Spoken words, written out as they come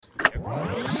Hello,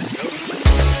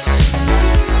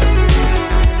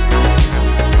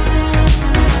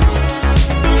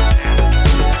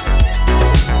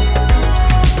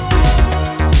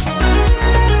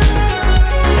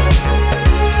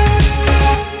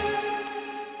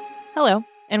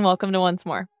 and welcome to Once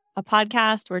More, a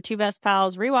podcast where two best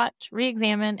pals rewatch,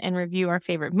 re-examine, and review our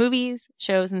favorite movies,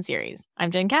 shows, and series.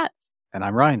 I'm Jen Katz. And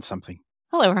I'm Ryan Something.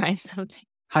 Hello, Ryan Something.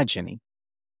 Hi, Jenny.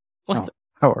 What's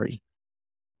How are you?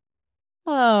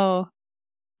 Oh,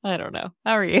 I don't know.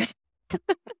 How are you?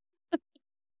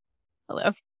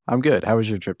 Hello. I'm good. How was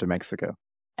your trip to Mexico?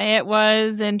 It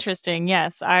was interesting.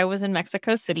 Yes, I was in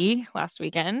Mexico City last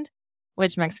weekend,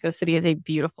 which Mexico City is a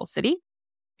beautiful city,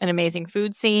 an amazing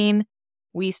food scene.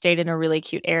 We stayed in a really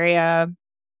cute area.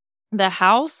 The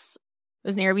house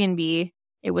was an Airbnb.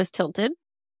 It was tilted.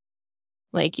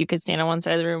 Like you could stand on one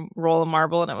side of the room, roll a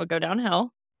marble, and it would go downhill.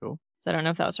 Cool. So I don't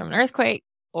know if that was from an earthquake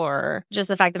or just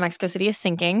the fact that Mexico City is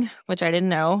sinking, which I didn't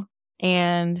know.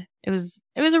 And it was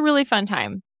a really fun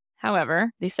time.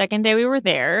 However, the second day we were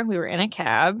there, we were in a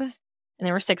cab, and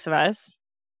there were 6 of us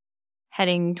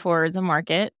heading towards a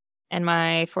market, and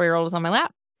my 4-year-old was on my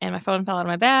lap, and my phone fell out of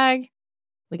my bag.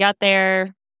 We got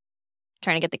there,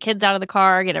 trying to get the kids out of the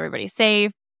car, get everybody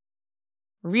safe.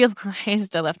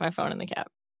 Realized I left my phone in the cab.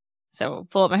 So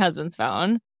pull up my husband's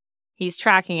phone. He's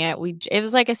tracking it. It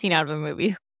was like a scene out of a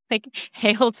movie. Like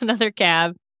hailed another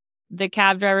cab. The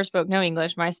cab driver spoke no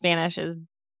English. My Spanish is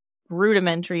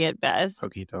rudimentary at best.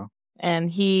 Poquito.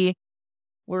 And we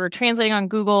were translating on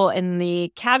Google, and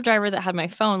the cab driver that had my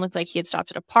phone looked like he had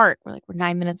stopped at a park. We're like, we're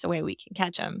 9 minutes away. We can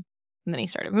catch him. And then he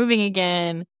started moving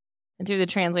again. And through the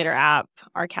translator app,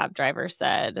 our cab driver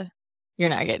said, "You're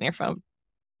not getting your phone."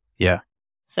 Yeah.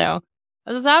 So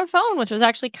I was without a phone, which was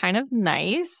actually kind of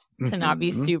nice to not be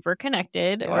super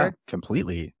connected. Yeah, or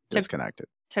completely disconnected.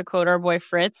 To quote our boy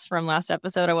Fritz from last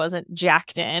episode, I wasn't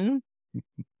jacked in.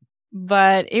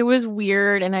 But it was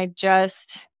weird, and I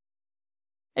just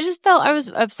felt I was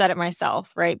upset at myself,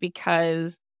 right?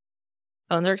 Because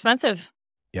phones are expensive.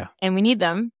 Yeah. And we need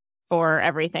them for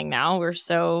everything now. We're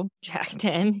so jacked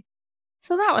in.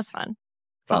 So that was fun.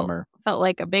 Bummer. Felt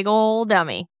like a big old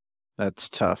dummy. That's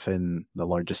tough in the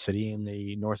largest city in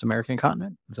the North American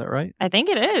continent. Is that right? I think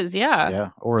it is, yeah. Yeah.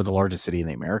 Or the largest city in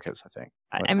the Americas, I think.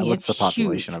 I mean, what's it's the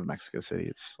population huge. of Mexico City?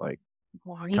 It's like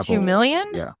 22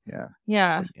 million? Yeah. Yeah.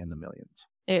 It's like in the millions.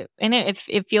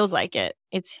 It feels like it.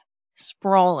 It's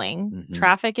sprawling. Mm-hmm.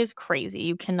 Traffic is crazy.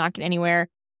 You cannot get anywhere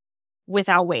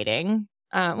without waiting.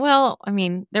 Well, I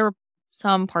mean, there were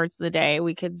some parts of the day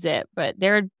we could zip, but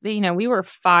we were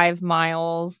 5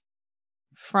 miles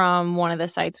from one of the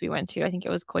sites we went to. I think it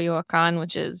was Coyoacán,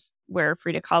 which is where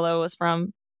Frida Kahlo was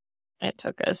from. It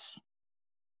took us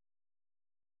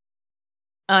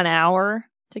an hour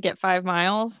to get 5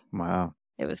 miles. Wow.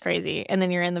 It was crazy. And then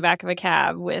you're in the back of a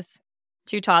cab with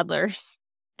 2 toddlers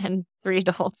and 3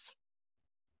 adults.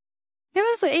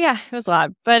 It was a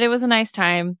lot, but it was a nice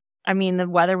time. I mean, the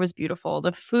weather was beautiful.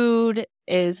 The food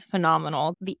is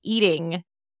phenomenal. The eating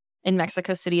in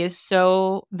Mexico City is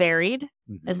so varied.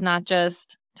 Mm-hmm. It's not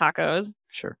just tacos.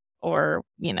 Sure. Or,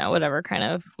 whatever kind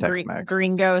of Tex-Mex.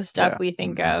 gringo stuff we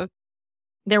think of.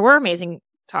 There were amazing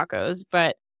tacos,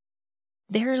 but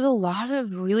there's a lot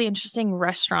of really interesting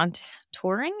restaurant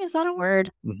touring. Is that a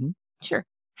word? Mm-hmm. Sure.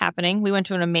 Happening. We went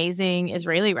to an amazing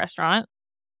Israeli restaurant.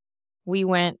 We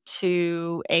went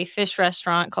to a fish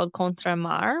restaurant called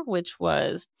Contramar, which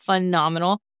was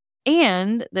phenomenal.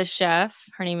 And the chef,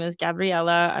 her name is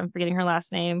Gabriela. I'm forgetting her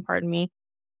last name. Pardon me.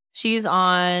 She's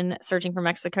on Searching for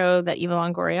Mexico that Eva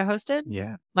Longoria hosted.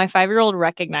 Yeah. My 5-year-old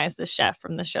recognized the chef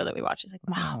from the show that we watched. He's like,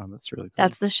 wow, that's really cool.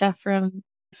 That's the chef from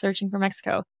Searching for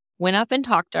Mexico. Went up and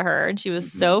talked to her, and she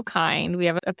was so kind. We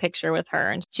have a picture with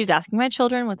her, and she's asking my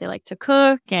children what they like to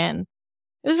cook, and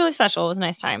it was really special. It was a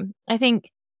nice time. I think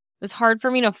it was hard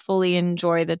for me to fully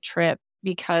enjoy the trip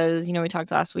because, we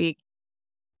talked last week.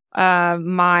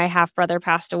 My half-brother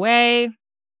passed away,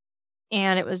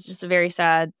 and it was just a very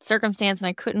sad circumstance, and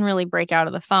I couldn't really break out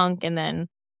of the funk, and then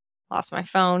lost my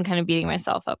phone, kind of beating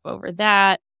myself up over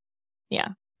that. Yeah.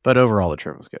 But overall, the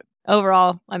trip was good.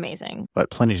 Overall, amazing.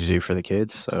 But plenty to do for the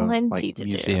kids. So Plenty to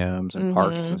museums and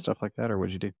parks and stuff like that, or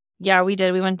what'd you do? Yeah, we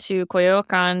did. We went to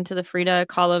Coyoacán to the Frida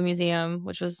Kahlo Museum,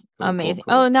 which was amazing.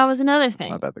 Cool. Oh, and that was another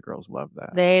thing. I bet the girls loved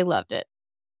that. They loved it.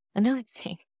 Another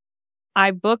thing.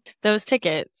 I booked those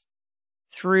tickets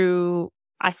through,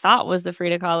 I thought was the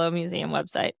Frida Kahlo Museum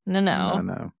website.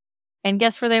 No. And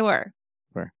guess where they were?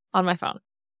 Where? On my phone.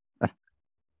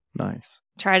 Nice.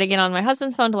 Try to get on my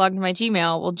husband's phone to log into my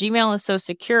Gmail. Well, Gmail is so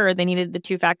secure, they needed the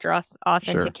 2-factor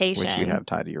authentication. Sure, which you have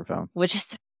tied to your phone. Which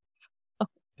is...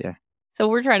 Yeah. So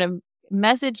we're trying to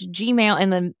message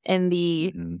Gmail and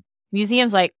the Mhm.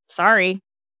 museum's like, sorry,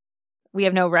 we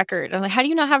have no record. I'm like, how do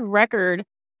you not have record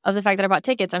of the fact that I bought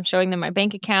tickets? I'm showing them my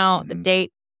bank account, the Mhm.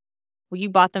 date. Well, you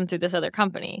bought them through this other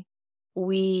company.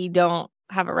 We don't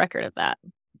have a record of that.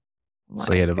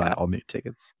 So you had to buy God. all new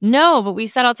tickets. No, but we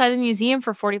sat outside the museum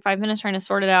for 45 minutes trying to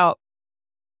sort it out.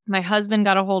 My husband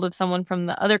got a hold of someone from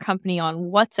the other company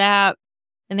on WhatsApp,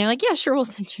 and they're like, yeah, sure, we'll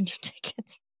send you new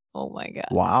tickets. Oh, my God.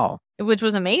 Wow. Which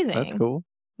was amazing. That's cool.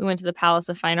 We went to the Palace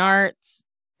of Fine Arts.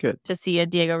 Good. To see a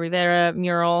Diego Rivera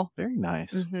mural. Very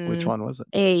nice. Mhm. Which one was it?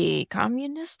 A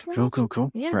communist one?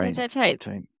 Cool. Yeah, Right. that's right.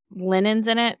 Lenin's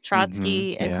in it,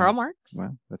 Trotsky, and yeah. Karl Marx.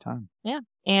 Well, the time. Yeah.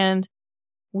 And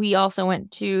we also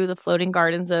went to the floating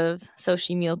gardens of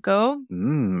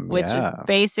Xochimilco, which is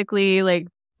basically like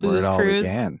Where it booze all cruise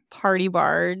began. party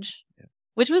barge, Yeah.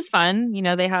 which was fun. You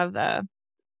know, they have the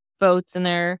boats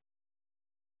and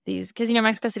because, you know,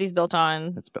 Mexico City's built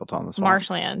on It's built on the swamp.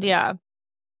 marshland. Yeah.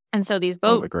 And so these Oh,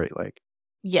 boats. the Great Lake.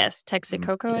 Yes,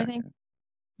 Texcoco, Yeah, I think.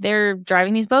 They're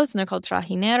driving these boats and they're called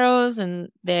trajineros, and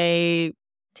they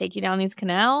take you down these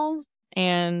canals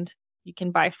and you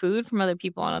can buy food from other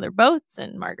people on other boats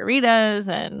and margaritas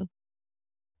and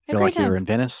Feel like you were in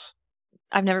Venice?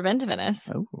 I've never been to Venice.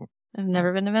 Oh. I've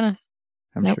never been to Venice.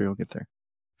 I'm sure you'll get there.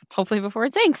 Hopefully before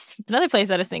it sinks. It's another place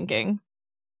that is sinking.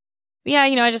 But yeah,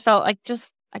 you know, I just felt like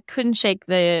I couldn't shake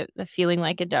the feeling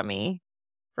like a dummy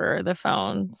for the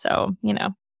phone. So, you know,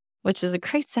 which is a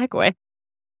great segue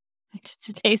to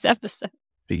today's episode.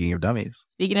 Speaking of dummies.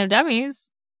 Speaking of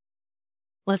dummies,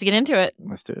 let's get into it.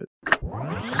 Let's do it.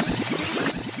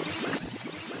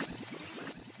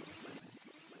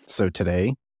 So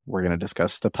today, we're going to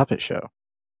discuss The Puppet Show.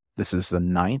 This is the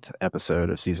 9th episode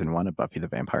of Season 1 of Buffy the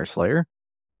Vampire Slayer.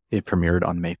 It premiered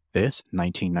on May 5th,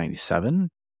 1997.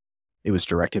 It was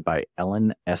directed by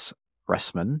Ellen S.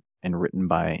 Pressman and written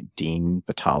by Dean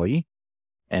Batali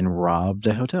and Rob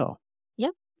DeHotel.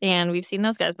 Yep. And we've seen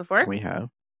those guys before. We have.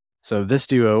 So this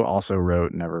duo also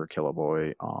wrote Never Kill a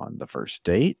Boy on the First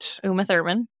Date. Uma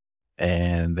Thurman.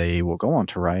 And they will go on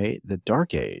to write The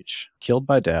Dark Age, Killed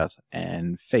by Death,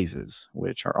 and Phases,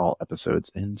 which are all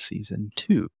episodes in Season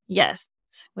 2. Yes,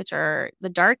 which are The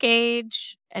Dark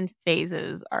Age and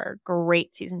Phases are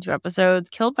great Season 2 episodes.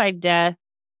 Killed by Death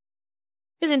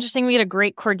is interesting. We get a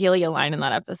great Cordelia line in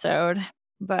that episode,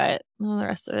 but the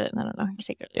rest of it, I don't know. You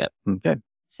take it or leave it. Okay.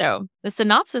 So the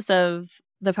synopsis of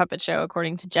The Puppet Show,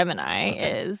 according to Gemini,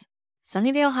 is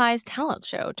Sunnydale High's talent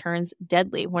show turns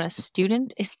deadly when a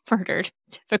student is murdered.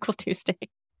 Typical Tuesday.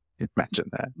 Imagine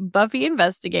that. Buffy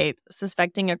investigates,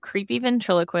 suspecting a creepy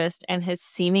ventriloquist and his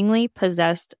seemingly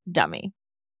possessed dummy.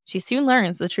 She soon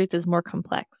learns the truth is more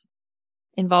complex,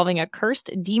 involving a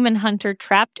cursed demon hunter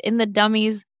trapped in the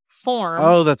dummy's form.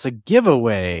 Oh, that's a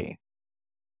giveaway.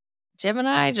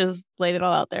 Gemini just laid it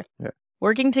all out there. Yeah.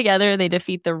 Working together, they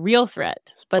defeat the real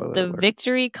threat, but Spoiler the alert.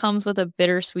 victory comes with a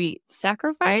bittersweet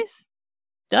sacrifice.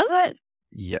 Does it?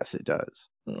 Yes, it does.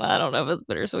 I don't know if it's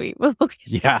bittersweet.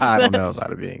 Yeah, I don't know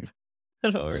about it being I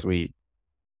don't know. sweet.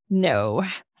 No.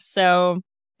 So,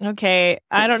 okay.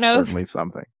 I don't It's know. Certainly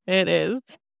something. It is.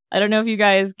 I don't know if you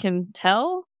guys can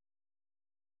tell.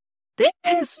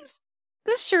 This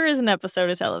sure is an episode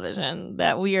of television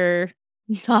that we are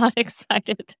not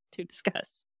excited to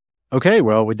discuss. Okay,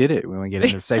 well, we did it. We want to get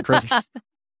into Stay Pretty.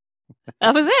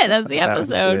 That was it. That's the That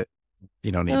was episode. it.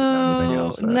 You don't need to know anything Oh,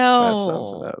 else. That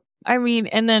sums it up. I mean,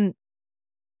 and then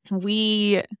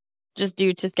we just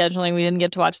due to scheduling, we didn't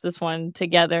get to watch this one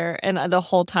together. And the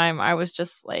whole time I was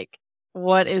just like,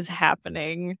 what is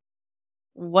happening?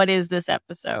 What is this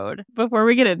episode? Before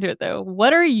we get into it, though,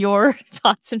 what are your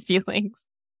thoughts and feelings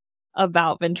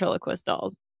about ventriloquist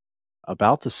dolls?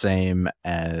 About the same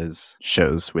as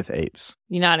shows with apes.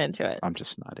 You're not into it. I'm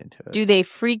just not into it. Do they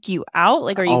freak you out?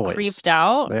 Like, are you Always. creeped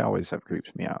out? They always have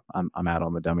creeped me out. I'm out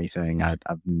on the dummy thing. I've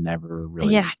never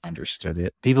really Yeah. understood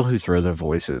it. People who throw their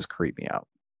voices creep me out.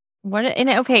 What? And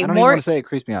okay, I don't even more. want to say it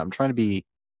creeps me out. I'm trying to be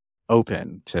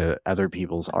open to other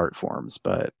people's art forms,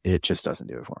 but it just doesn't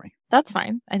do it for me. That's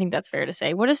fine. I think that's fair to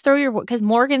say. What does throw your? Because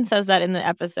Morgan says that in the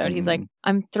episode. He's like,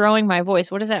 "I'm throwing my voice."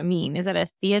 What does that mean? Is that a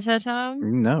theater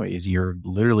term? No, you're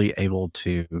literally able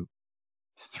to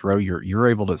throw you're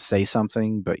able to say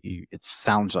something, but it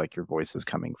sounds like your voice is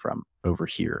coming from over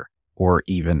here or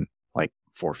even like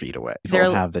 4 feet away. They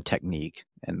don't have the technique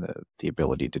and the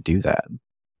ability to do that.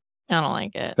 I don't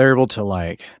like it. They're able to,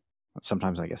 like,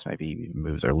 sometimes I guess maybe even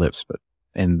move their lips, but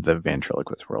in the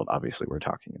ventriloquist world, obviously we're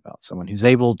talking about someone who's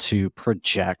able to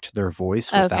project their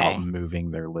voice without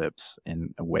moving their lips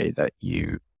in a way that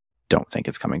you don't think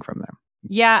it's coming from them.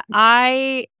 Yeah,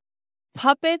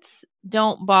 puppets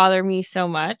don't bother me so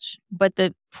much, but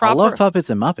the proper. I love puppets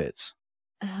and Muppets.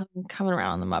 I'm coming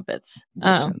around on the Muppets.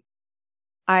 Listen.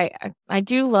 I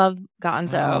do love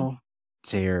Gonzo. How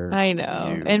dare I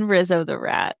know. you. And Rizzo the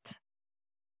Rat.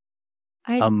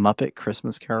 A Muppet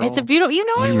Christmas Carol? It's a beautiful. You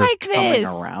know, I You're like coming this.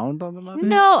 around on the Muppet?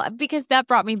 No, because that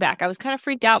brought me back. I was kind of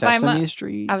freaked out Sesame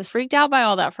Street? I was freaked out by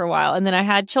all that for a while, and then I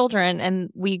had children, and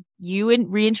you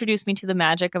reintroduced me to the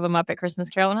magic of a Muppet Christmas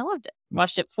Carol, and I loved it.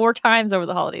 Watched it 4 times over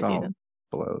the holiday season.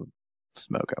 Blow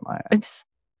smoke up my ass.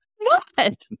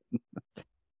 What?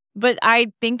 But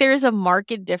I think there is a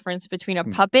marked difference between a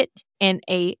puppet and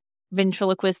a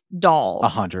ventriloquist doll.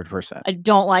 100%. I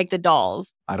don't like the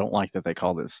dolls. I don't like that they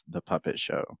call this the puppet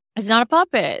show. It's not a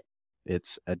puppet.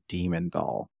 It's a demon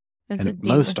doll. It's and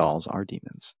most dolls are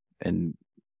demons. And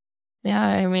yeah,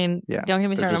 I mean, don't get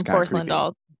me started on porcelain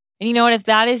dolls. And you know what? If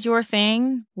that is your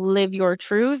thing, live your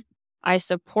truth. I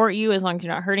support you as long as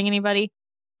you're not hurting anybody.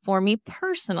 For me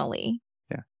personally,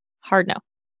 hard no.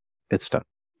 It's tough.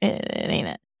 It ain't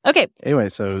it. Okay. Anyway,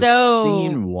 so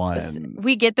scene 1.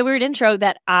 We get the weird intro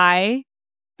that I've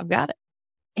got it.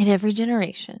 In every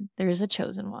generation, there is a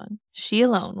chosen one. She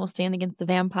alone will stand against the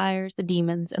vampires, the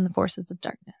demons, and the forces of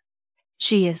darkness.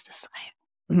 She is the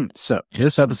Slayer. So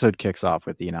this episode kicks off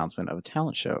with the announcement of a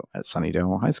talent show at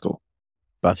Sunnydale High School.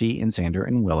 Buffy and Xander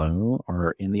and Willow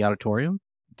are in the auditorium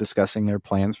discussing their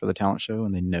plans for the talent show,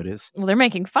 and they notice... Well, they're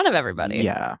making fun of everybody.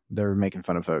 Yeah, they're making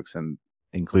fun of folks, and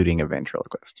including a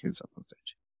ventriloquist who's up on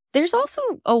stage. There's also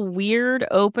a weird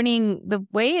opening. The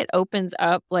way it opens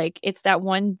up, like it's that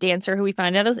one dancer who we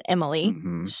find out is Emily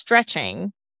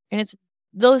stretching, and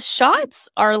those shots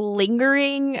are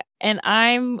lingering, and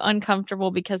I'm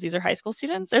uncomfortable because these are high school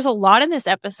students. There's a lot in this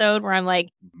episode where I'm like,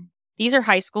 these are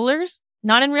high schoolers,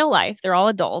 not in real life. They're all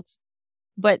adults,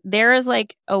 but there is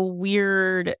like a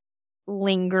weird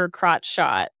linger crotch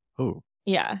shot. Oh,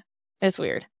 yeah, it's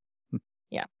weird.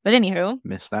 Yeah, but anywho,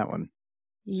 missed that one.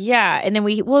 Yeah, and then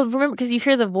remember, because you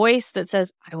hear the voice that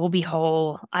says, I will be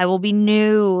whole, I will be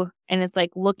new. And it's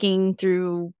like looking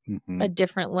through a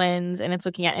different lens, and it's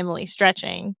looking at Emily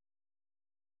stretching.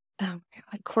 Oh my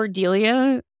God.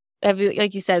 Cordelia,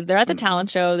 like you said, they're at the talent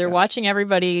show. They're watching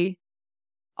everybody.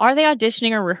 Are they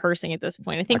auditioning or rehearsing at this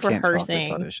point? I think rehearsing.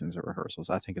 Tell if it's auditions or rehearsals.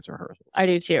 I think it's rehearsals. I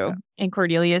do too. Yeah. And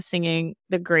Cordelia is singing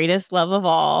The Greatest Love of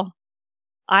All.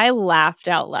 I laughed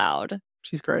out loud.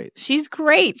 She's great. She's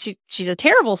great. She's a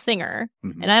terrible singer.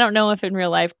 And I don't know if in real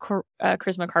life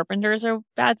Charisma Carpenter is a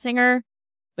bad singer,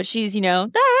 but she's,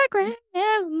 the greatest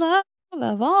love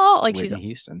of all. Like Whitney she's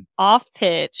Houston. Off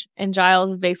pitch. And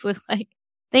Giles is basically like,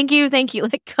 thank you.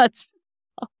 Like cuts.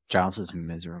 Giles is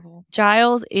miserable.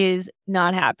 Giles is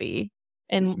not happy.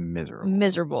 And he's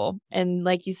miserable. And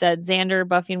like you said, Xander,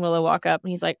 Buffy, and Willow walk up and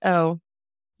he's like, oh,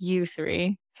 you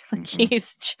 3. Like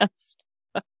he's just...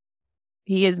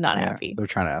 He is not happy. They're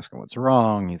trying to ask him what's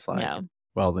wrong. He's like,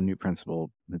 well, the new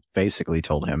principal basically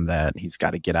told him that he's got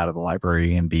to get out of the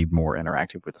library and be more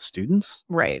interactive with the students.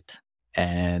 Right.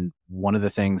 And one of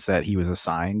the things that he was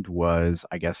assigned was,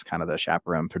 I guess, kind of the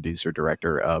chaperone, producer,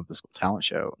 director of the school talent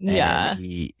show. And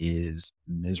he is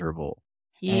miserable.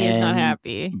 He is not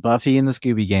happy. Buffy and the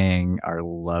Scooby Gang are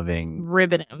loving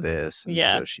ribbing him. This. And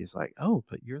so she's like, oh,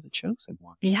 but you're the chosen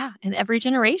one. Yeah. In every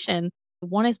generation.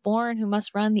 One is born who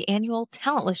must run the annual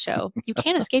Talentless show. You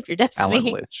can't escape your destiny.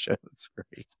 Talentless show. That's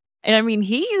great. And I mean,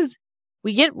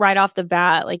 we get right off the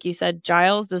bat, like you said,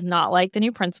 Giles does not like the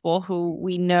new principal, who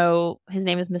we know his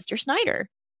name is Mr. Snyder.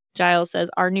 Giles says,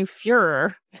 our new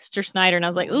Fuhrer, Mr. Snyder. And I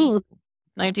was like, ooh,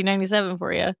 1997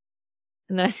 for you.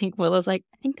 And then I think Willow's like,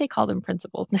 I think they called him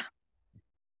principal now.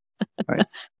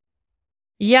 Nice.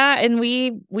 Yeah. And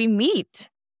we meet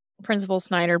Principal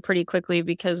Snyder pretty quickly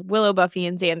because Willow, Buffy,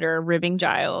 and Xander are ribbing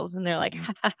Giles, and they're like,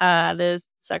 ha ha, this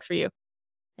sucks for you.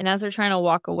 And as they're trying to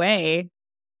walk away,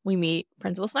 we meet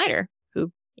Principal Snyder,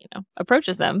 who,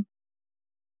 approaches them,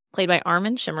 played by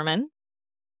Armin Shimmerman.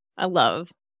 I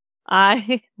love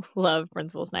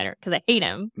Principal Snyder because I hate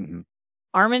him.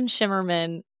 Armin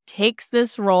Shimmerman takes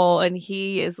this role and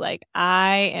he is like,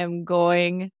 I am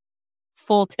going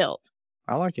full tilt.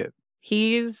 I like it.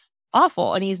 He's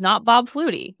awful, and he's not Bob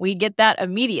Flutie. We get that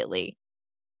immediately.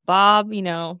 Bob,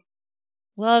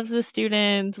 loves the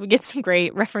students. We get some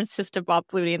great references to Bob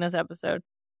Flutie in this episode.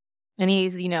 And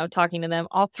he's, talking to them.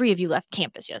 All 3 of you left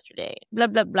campus yesterday. Blah,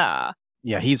 blah, blah.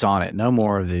 Yeah, he's on it. No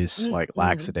more of these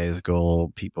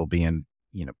lackadaisical people being,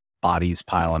 bodies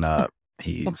piling up.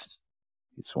 He's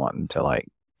wanting to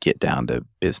get down to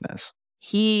business.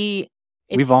 We've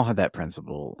all had that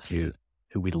principal who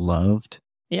we loved.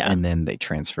 Yeah. And then they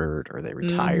transferred or they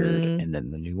retired, and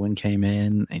then the new one came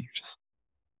in, and you're just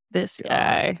this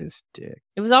guy, this dick.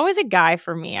 It was always a guy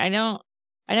for me. I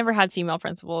I never had female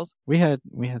principals. We had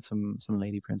some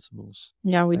lady principals.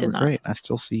 Yeah, we They did were not. great. I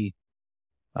still see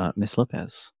Miss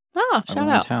Lopez Oh, shout around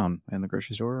out. town in the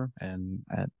grocery store and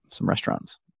at some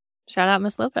restaurants. Shout out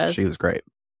Miss Lopez. She was great.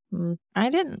 I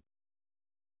didn't.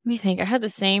 Let me think. I had the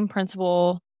same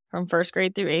principal from 1st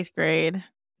grade through 8th grade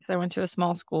because I went to a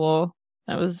small school.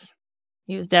 He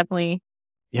was definitely.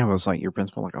 Yeah, was like your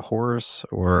principal like a horse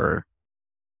or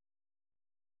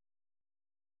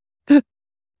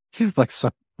like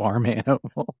some farm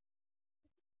animal?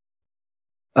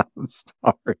 I'm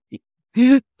sorry.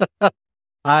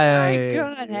 My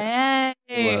God,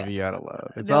 hey. Love you out of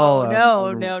love. It's No,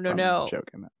 all no. I'm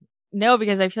joking. No,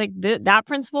 because I feel like that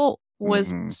principal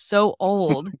was Mm-mm. so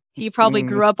old. He probably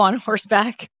grew up on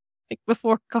horseback like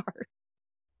before cars.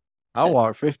 I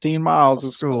walk 15 miles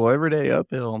to school every day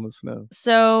uphill in the snow.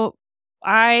 So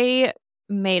I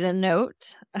made a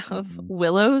note of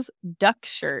Willow's duck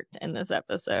shirt in this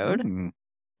episode.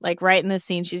 Like right in this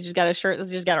scene, she's just got a shirt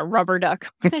that's just got a rubber duck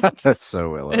on it. That's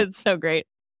so Willow. It's so great.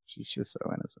 She's just so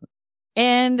innocent.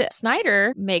 And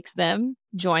Snyder makes them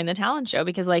join the talent show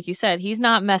because, like you said, he's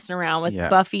not messing around with Yeah.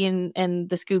 Buffy and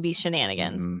the Scooby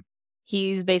shenanigans.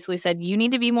 He's basically said, you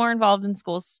need to be more involved in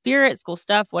school spirit, school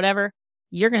stuff, whatever.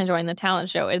 You're going to join the talent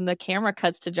show. And the camera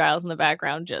cuts to Giles in the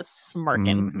background just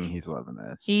smirking. He's loving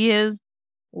this. He is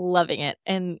loving it.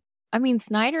 And I mean,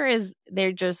 Snyder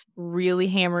they're just really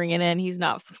hammering it in. He's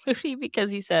not fluty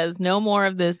because he says no more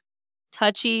of this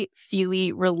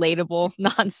touchy-feely, relatable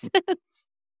nonsense.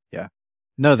 Yeah.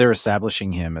 No, they're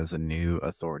establishing him as a new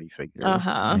authority figure.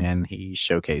 Uh-huh. And he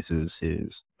showcases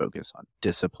his focus on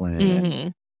discipline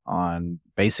and on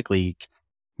basically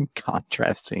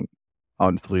contrasting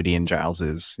on Flutie and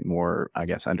Giles's more, I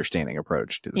guess, understanding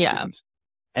approach to the students.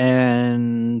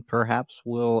 And perhaps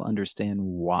we'll understand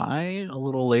why a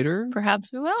little later.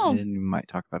 Perhaps we will. And we might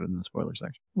talk about it in the spoiler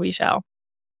section. We shall.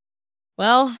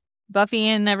 Well, Buffy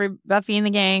and the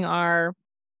gang are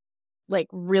like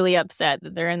really upset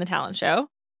that they're in the talent show.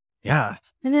 Yeah.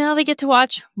 And then now they get to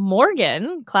watch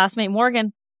Morgan, classmate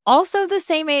Morgan, also the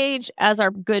same age as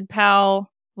our good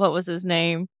pal, what was his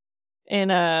name, in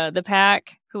the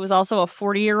pack, who was also a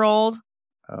 40-year-old.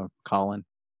 Oh, Colin.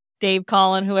 Dave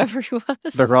Collin, whoever he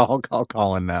was. They're all called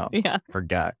Colin now. Yeah. Or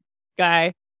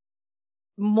Guy.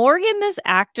 Morgan, this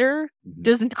actor,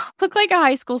 does not look like a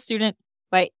high school student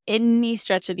by any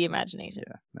stretch of the imagination.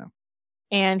 Yeah, no.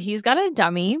 And he's got a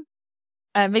dummy,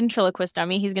 a ventriloquist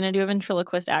dummy. He's going to do a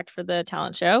ventriloquist act for the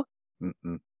talent show.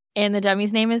 And the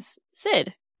dummy's name is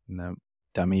Sid. No.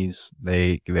 Dummies,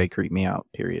 they creep me out,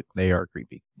 period. They are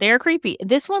creepy. They are creepy.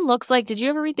 This one looks like, did you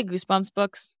ever read the Goosebumps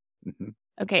books?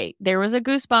 Okay, there was a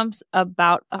Goosebumps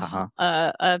about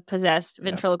a possessed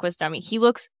ventriloquist dummy. He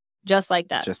looks just like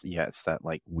that. It's that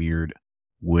like weird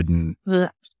wooden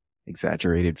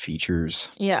exaggerated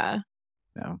features. Yeah.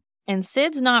 No. And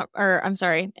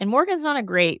and Morgan's not a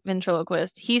great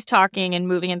ventriloquist. He's talking and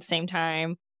moving at the same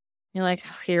time. You're like,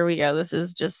 oh, here we go. This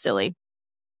is just silly.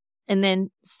 And then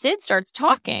Sid starts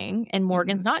talking and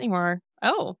Morgan's not anymore.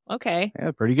 Oh, okay.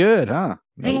 Yeah, pretty good, huh?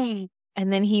 And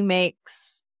then he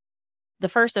makes the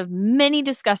first of many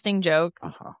disgusting jokes.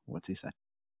 What's he say?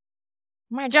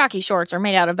 My jockey shorts are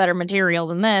made out of better material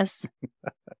than this.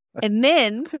 And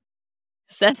then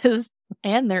says,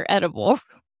 and they're edible.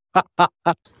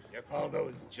 You call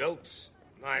those jokes?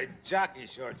 My jockey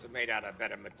shorts are made out of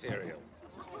better material.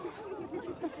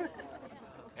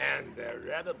 And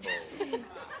they're edible.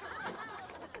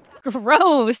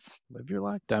 Gross. Live your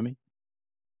life, dummy.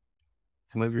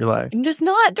 Live your life. And just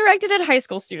not directed at high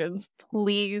school students,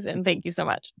 please, and thank you so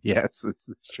much. Yes, it's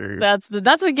true. That's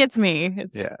what gets me.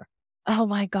 Yeah. Oh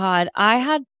my God. I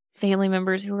had family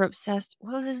members who were obsessed.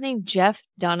 What was his name? Jeff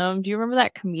Dunham. Do you remember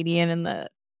that comedian in the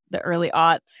early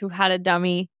aughts who had a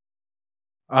dummy?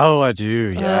 Oh, I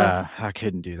do. Yeah. I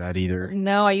couldn't do that either.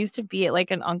 No, I used to be at like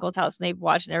an uncle's house and they'd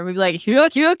watch and everybody would be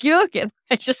like, yuck, yuck, yuck. And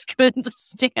I just couldn't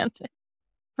stand it.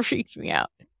 Freaks me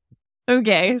out.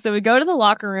 Okay, so we go to the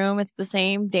locker room. It's the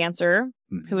same dancer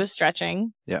who was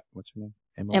stretching. Yeah. What's her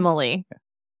name? Emily. Yeah.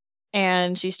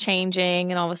 And she's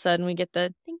changing, and all of a sudden we get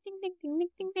the ding, ding, ding, ding, ding,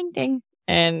 ding, ding, ding.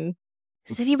 And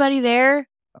is anybody there?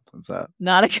 What's that?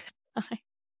 Not a good sign.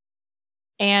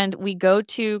 And we go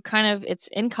to it's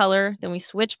in color. Then we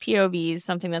switch POVs,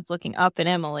 something that's looking up at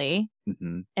Emily.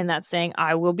 And that's saying,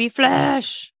 I will be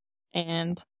Flash.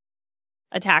 And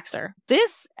attacks her.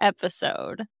 This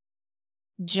episode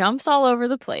jumps all over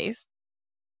the place.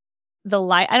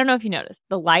 I don't know if you noticed.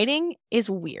 The lighting is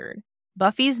weird.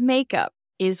 Buffy's makeup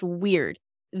is weird.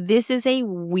 This is a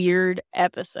weird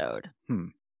episode.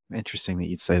 Interesting that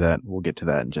you'd say that. We'll get to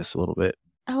that in just a little bit.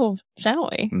 Oh, shall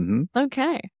we?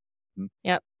 Okay.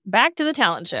 Yep. back to the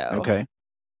talent show. Okay.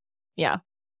 Yeah.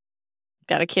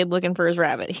 Got a kid looking for his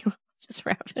rabbit. He lost his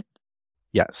rabbit.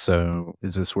 Yeah. So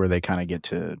is this where they kind of get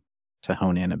to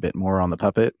hone in a bit more on the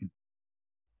puppet?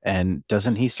 And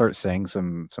doesn't he start saying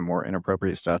some more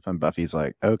inappropriate stuff? And Buffy's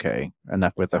like, okay,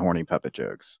 enough with the horny puppet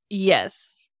jokes.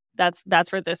 Yes.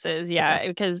 That's where this is. Yeah.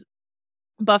 Because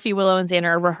Buffy, Willow, and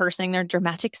Xander are rehearsing their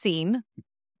dramatic scene.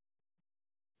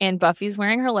 And Buffy's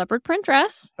wearing her leopard print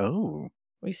dress. Oh.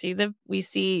 We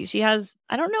see she has,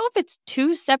 I don't know if it's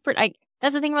two separate,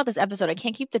 that's the thing about this episode. I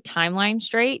can't keep the timeline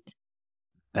straight.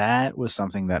 That was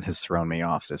something that has thrown me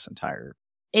off this entire.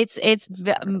 It's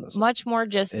much more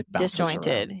just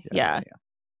disjointed. Yeah.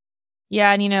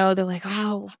 And they're like,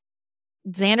 oh,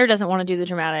 Xander doesn't want to do the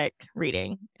dramatic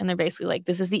reading. And they're basically like,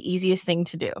 this is the easiest thing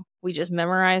to do. We just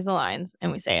memorize the lines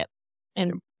and we say it.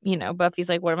 And, Buffy's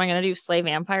like, what am I going to do? Slay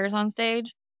vampires on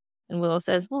stage? And Willow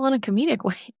says, well, in a comedic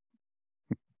way.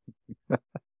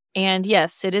 And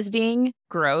yes, Sid is being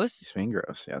gross. He's being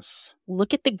gross, yes.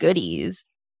 Look at the goodies.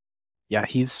 Yeah,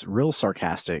 he's real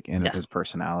sarcastic in his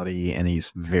personality, and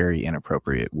he's very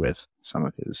inappropriate with some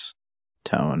of his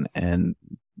tone and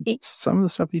some of the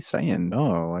stuff he's saying.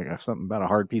 Oh, like something about a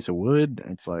hard piece of wood.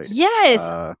 It's like, yes,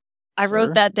 I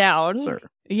wrote that down. Sir.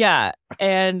 Yeah,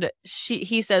 and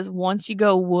he says, once you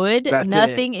go wood,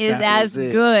 nothing is as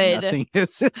good. Nothing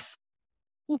is.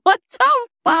 What the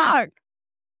fuck?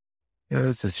 Yeah,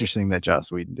 it's interesting that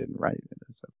Joss Whedon didn't write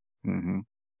it. So. Mm-hmm.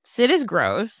 Sid is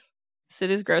gross.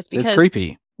 Because it's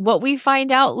creepy. What we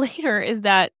find out later is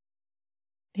that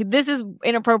this is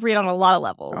inappropriate on a lot of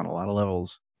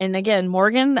levels. And again,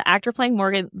 Morgan, the actor playing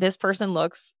Morgan, this person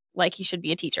looks like he should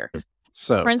be a teacher.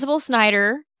 So Principal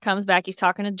Snyder comes back. He's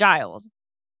talking to Giles.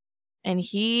 And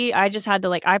I just had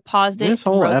to I paused it. This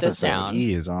whole wrote episode, this down.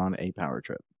 He is on a power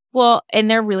trip. Well,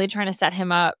 and they're really trying to set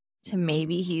him up to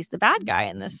maybe he's the bad guy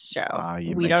in this show.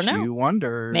 We don't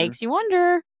know. Makes you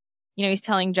wonder. He's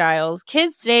telling Giles,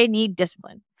 kids today need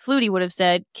discipline. Flutie would have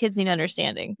said, kids need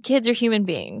understanding. Kids are human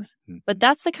beings. But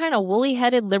that's the kind of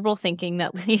woolly-headed liberal thinking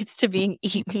that leads to being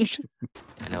eaten.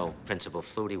 I know Principal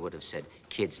Flutie would have said,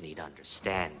 kids need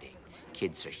understanding.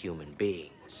 Kids are human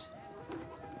beings.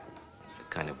 It's the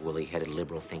kind of woolly-headed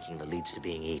liberal thinking that leads to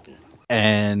being eaten.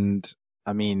 And,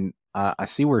 I mean, I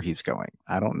see where he's going.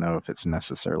 I don't know if it's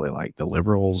necessarily like the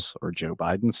liberals or Joe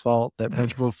Biden's fault that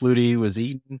Principal Flutie was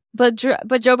eaten. But Joe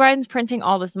Biden's printing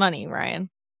all this money, Ryan.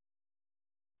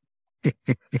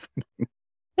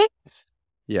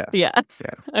 Yeah.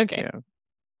 Okay. Yeah.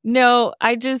 No,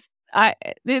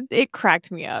 it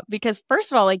cracked me up because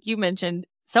first of all, like you mentioned,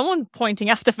 someone pointing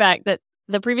out the fact that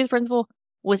the previous principal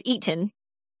was eaten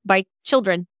by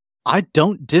children. I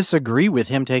don't disagree with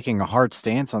him taking a hard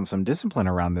stance on some discipline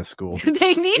around this school.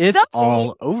 They need it's something.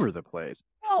 all over the place.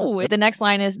 No, the next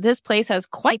line is, this place has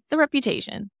quite the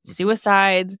reputation.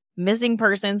 Suicides, missing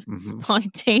persons,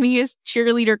 spontaneous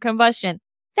cheerleader combustion.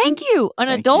 Thank you. An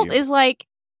adult is like,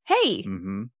 hey,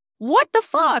 what the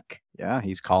fuck? Yeah,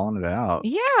 he's calling it out.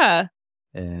 Yeah.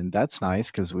 And that's nice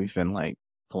because we've been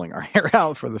pulling our hair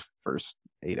out for the first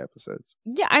 8 episodes.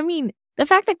 Yeah, I mean, the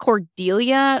fact that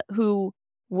Cordelia, who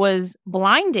was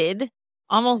blinded,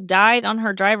 almost died on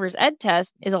her driver's ed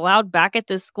test, is allowed back at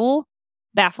this school,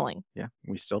 baffling. Yeah,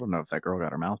 we still don't know if that girl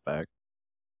got her mouth back.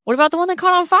 What about the one that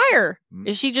caught on fire?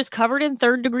 Is she just covered in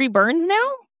 3rd-degree burns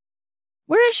now?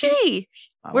 Where is she?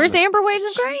 Where's Amber Waves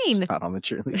of Grain? Not on the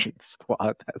cheerleading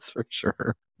squad, that's for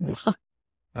sure.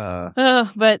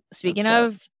 But speaking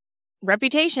of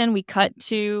reputation, we cut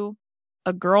to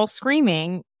a girl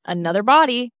screaming, another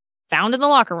body found in the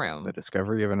locker room. The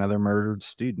discovery of another murdered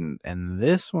student. And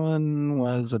this one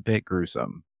was a bit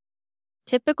gruesome.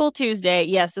 Typical Tuesday.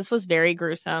 Yes, this was very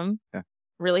gruesome. Yeah.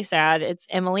 Really sad. It's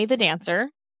Emily the dancer.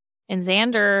 And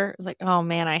Xander is like, oh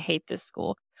man, I hate this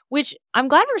school. Which I'm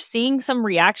glad we're seeing some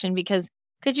reaction because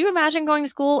could you imagine going to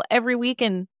school every week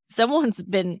and someone's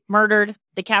been murdered,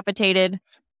 decapitated?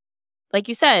 Like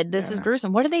you said, this is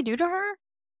gruesome. What did they do to her?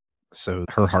 So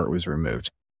her heart was removed.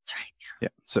 That's right. Yeah.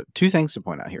 So 2 things to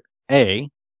point out here. A,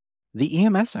 the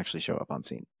EMS actually show up on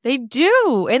scene. They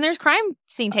do. And there's crime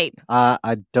scene tape.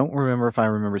 I don't remember if I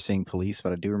remember seeing police,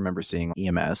 but I do remember seeing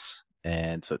EMS.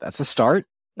 And so that's a start.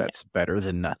 That's better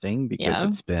than nothing because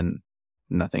it's been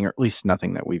nothing, or at least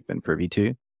nothing that we've been privy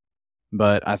to.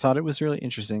 But I thought it was really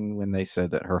interesting when they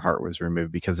said that her heart was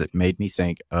removed because it made me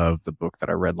think of the book that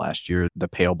I read last year, The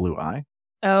Pale Blue Eye.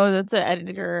 Oh, that's the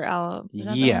Edgar Allan.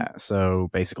 Yeah. So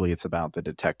basically it's about the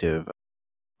detective.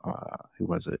 Who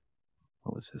was it?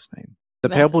 What was his name? The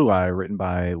Pale Blue Eye, written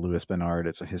by Louis Bernard.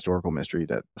 It's a historical mystery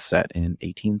that's set in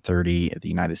 1830 at the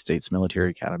United States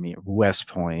Military Academy of West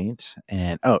Point.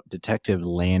 And, Detective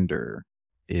Lander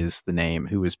is the name,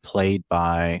 who was played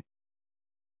by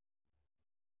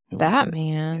who was it?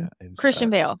 Batman. Yeah, it was, Christian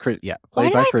Bale. Why Why played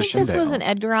did by I Christian think this Bale. was an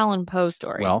Edgar Allan Poe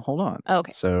story? Well, hold on.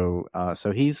 Okay. So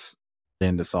he's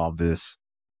in to solve this,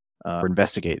 or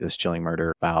investigate this chilling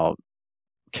murder about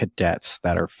cadets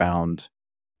that are found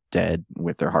dead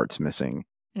with their hearts missing.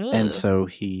 And Ugh. so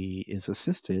he is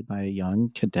assisted by a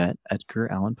young cadet, Edgar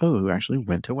Allan Poe, who actually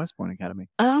went to West Point Academy.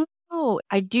 Oh,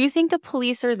 I do think the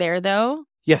police are there though,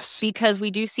 Yes. because we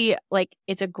do see like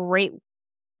it's a great,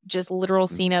 just literal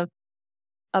scene of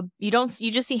you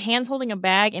just see hands holding a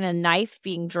bag and a knife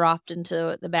being dropped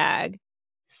into the bag.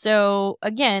 So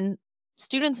again,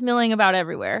 students milling about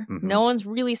everywhere. Mhm. No one's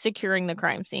really securing the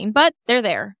crime scene, but they're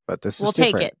there. But this is We'll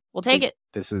different. take it. We'll take it.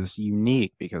 This is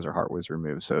unique because her heart was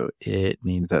removed. So it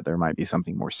means that there might be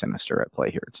something more sinister at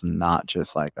play here. It's not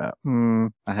just like, I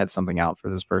had something out for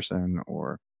this person,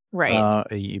 or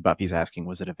Right. Buffy's asking,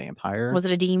 was it a vampire? Was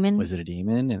it a demon? Was it a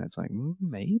demon? And it's like,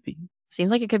 maybe.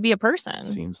 Seems like it could be a person.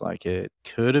 Seems like it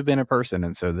could have been a person.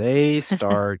 And so they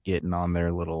start getting on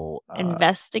their little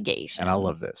investigation. And I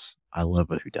love this. I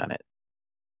love a whodunit.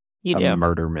 You a do.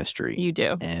 murder mystery. You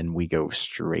do. And we go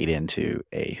straight into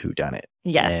a whodunit.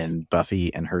 Yes. And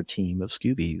Buffy and her team of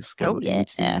Scoobies go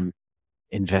into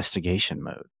investigation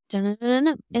mode.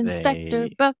 Dun-dun-dun-dun. Inspector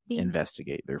They Buffy.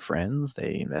 Investigate their friends.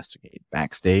 They investigate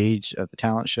backstage at the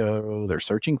talent show. They're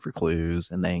searching for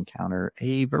clues, and they encounter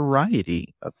a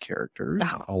variety of characters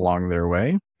along their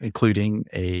way, including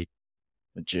a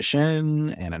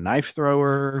magician and a knife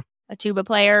thrower, a tuba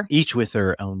player, each with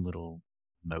their own little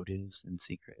motives and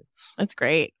secrets. That's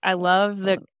great. I love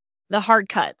the hard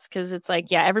cuts because it's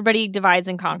like, yeah, everybody divides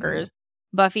and conquers.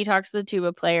 Buffy talks to the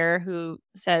tuba player who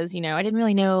says, I didn't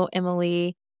really know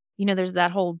Emily. There's that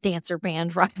whole dancer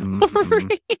band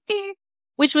rivalry,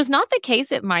 which was not the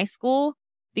case at my school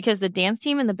because the dance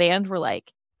team and the band were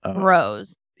like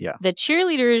bros. Yeah. The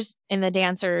cheerleaders and the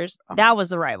dancers, that was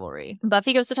the rivalry.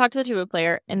 Buffy goes to talk to the tuba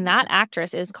player, and that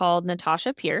actress is called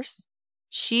Natasha Pierce.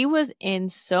 She was in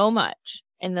so much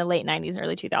in the late 90s and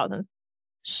early 2000s.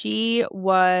 She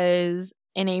was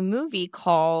in a movie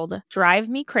called Drive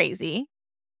Me Crazy,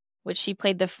 which she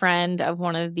played the friend of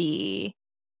one of the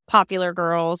popular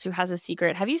girls who has a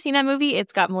secret. Have you seen that movie?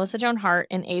 It's got Melissa Joan Hart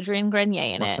and Adrienne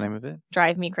Grenier in it. What's the name of it?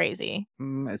 Drive Me Crazy.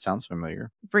 It sounds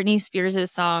familiar. Britney Spears'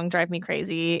 song Drive Me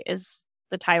Crazy is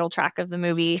the title track of the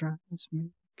movie. Drives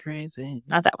me crazy.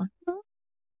 Not that one.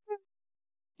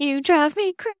 You drive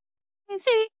me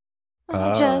crazy.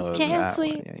 I just can't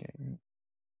sleep. Yeah.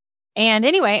 And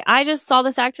anyway, I just saw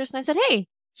this actress and I said, hey,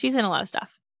 she's in a lot of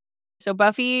stuff. So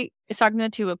Buffy is talking to the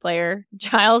tuba player.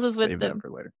 Giles is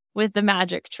with the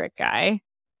magic trick guy.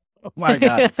 Oh my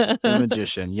God. The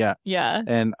magician. Yeah. Yeah.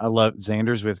 And I love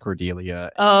Xander's with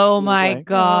Cordelia. Oh my like,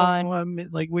 God.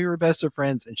 We were best of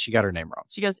friends, and she got her name wrong.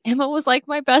 She goes, Emma was like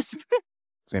my best friend.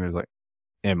 Xander's like,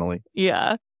 Emily.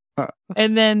 Yeah.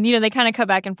 And then, they kind of cut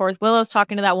back and forth. Willow's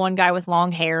talking to that one guy with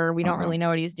long hair. We don't really know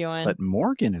what he's doing. But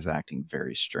Morgan is acting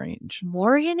very strange.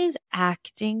 Morgan is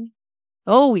acting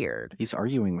so weird. He's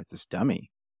arguing with this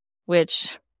dummy.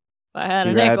 Which, if I had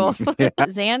a nickel.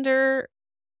 Xander,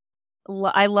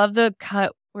 I love the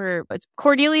cut where it's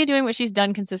Cordelia doing what she's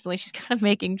done consistently. She's kind of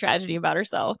making tragedy about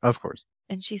herself. Of course.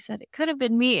 And she said, it could have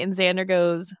been me. And Xander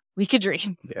goes, we could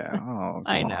dream. Yeah. Oh,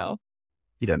 I know.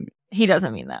 He doesn't. He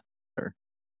doesn't mean that. Sure.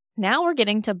 Now we're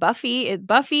getting to Buffy. Yeah.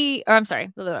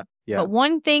 But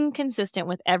one thing consistent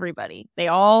with everybody, they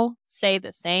all say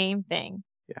the same thing.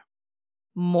 Yeah.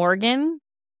 Morgan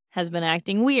has been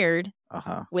acting weird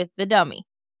with the dummy.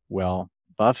 Well,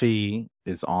 Buffy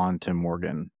is on to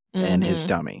Morgan and his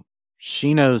dummy.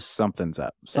 She knows something's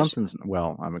up.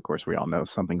 Of course, we all know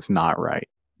something's not right.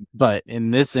 But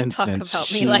in this instance, talk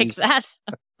about me like that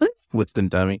with the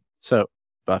dummy. So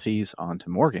Buffy's on to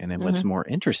Morgan. And what's more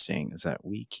interesting is that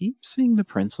we keep seeing the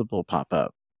principal pop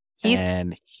up.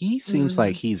 And he seems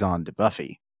like he's on to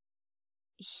Buffy.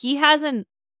 He has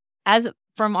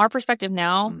from our perspective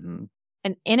now,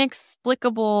 an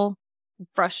inexplicable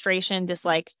frustration,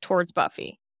 dislike towards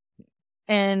Buffy.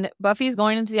 And Buffy's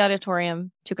going into the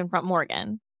auditorium to confront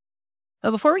Morgan.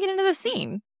 But before we get into the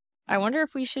scene, I wonder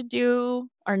if we should do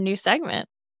our new segment.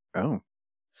 Oh.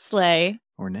 Slay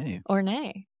or nay. Or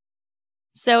nay.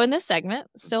 So in this segment,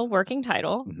 still working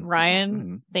title,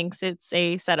 Ryan thinks it's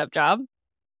a setup job.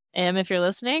 If you're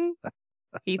listening,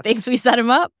 he thinks we set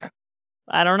him up.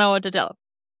 I don't know what to tell him.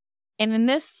 And in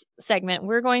this segment,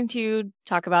 we're going to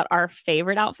talk about our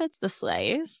favorite outfits, the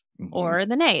slays or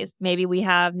the nays. Maybe we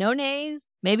have no nays.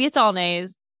 Maybe it's all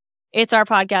nays. It's our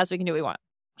podcast. We can do what we want.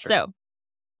 Sure. So,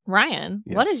 Ryan,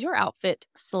 what is your outfit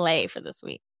slay for this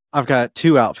week? I've got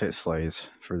 2 outfit slays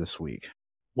for this week.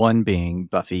 One being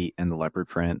Buffy in the leopard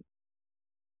print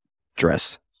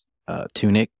dress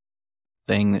tunic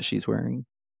thing that she's wearing,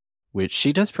 which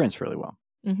she does prints really well.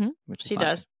 Mm-hmm. Which is She nice.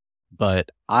 does. But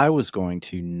I was going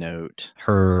to note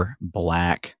her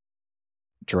black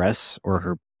dress or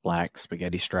her black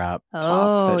spaghetti strap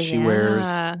top that she wears.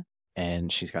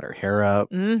 And she's got her hair up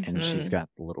and she's got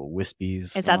the little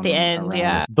wispies. It's at the end,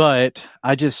 yeah. But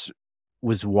I just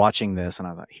was watching this and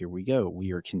I thought, here we go.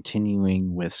 We are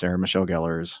continuing with Sarah Michelle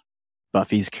Gellar's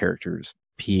Buffy's characters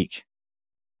peak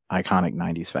iconic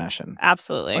 90s fashion.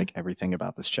 Absolutely. Like everything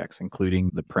about this checks,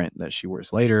 including the print that she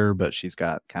wears later, but she's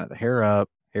got kind of the hair up,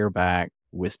 hair back,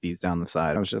 wispies down the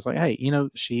side. I was just like, hey,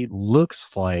 she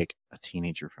looks like a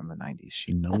teenager from the 90s.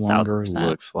 She no longer 1,000%.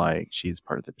 looks like she's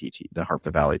part of the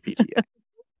Harper Valley PTA.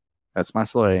 That's my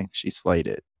slay. She slayed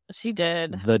it. She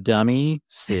did. The dummy,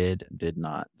 Sid, did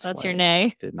not That's slay your it.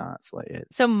 nay. Did not slay it.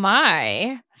 So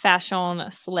my fashion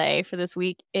slay for this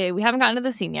week, we haven't gotten to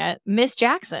the scene yet. Miss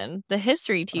Jackson, the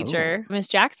history teacher. Miss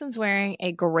Jackson's wearing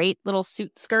a great little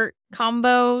suit skirt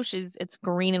combo. It's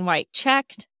green and white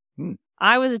checked.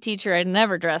 I was a teacher. I'd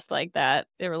never dressed like that.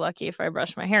 They were lucky if I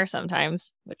brushed my hair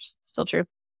sometimes, which is still true.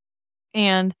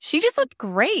 And she just looked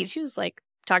great. She was like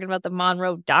talking about the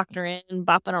Monroe Doctrine,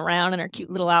 bopping around in her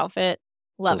cute little outfit.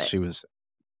 Love it. She was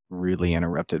really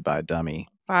interrupted by a dummy.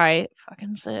 By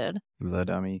fucking Sid. The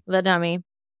dummy. The dummy.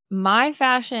 My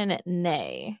fashion,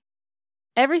 nay.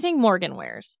 Everything Morgan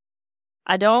wears.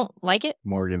 I don't like it.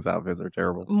 Morgan's outfits are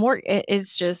terrible.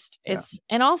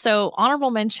 And also,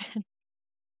 honorable mention,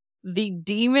 the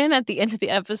demon at the end of the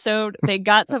episode, they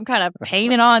got some kind of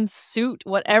painted on suit,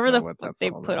 whatever they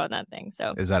put on that thing.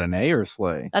 So is that an A or a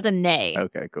slay? That's a nay.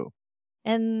 Okay, cool.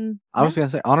 And I was going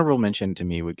to say honorable mention to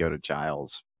me would go to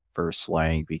Giles for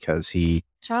slaying because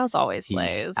Giles always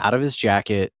slays. Out of his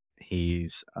jacket.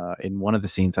 He's in one of the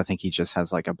scenes, I think he just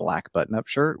has like a black button-up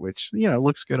shirt, which,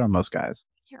 looks good on most guys.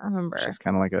 I can't remember. It's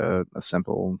kind of like a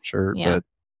simple shirt. Yeah. But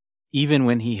even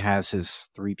when he has his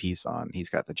three-piece on, he's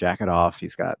got the jacket off,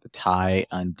 he's got the tie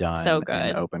undone, so good.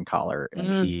 and open collar,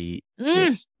 and he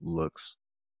just looks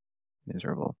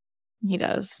miserable. He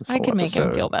does. I could make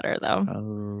him feel better,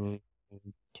 though.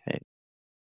 Okay.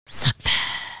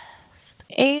 Suckfest.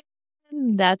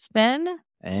 And that's been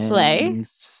slay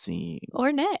scene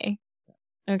or nay.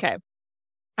 Okay.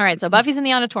 All right. So Buffy's in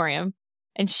the auditorium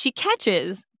and she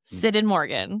catches Sid and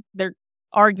Morgan. They're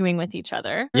arguing with each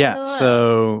other. Yeah.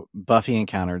 So Buffy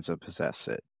encounters a possessed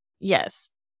Sid.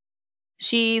 Yes.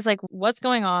 She's like, what's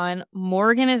going on?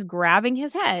 Morgan is grabbing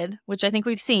his head, which I think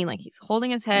we've seen. Like he's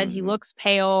holding his head. He looks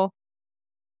pale.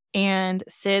 And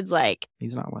Sid's like,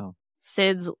 he's not well.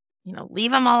 Sid's,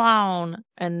 leave him alone.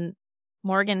 And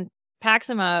Morgan packs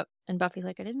him up. And Buffy's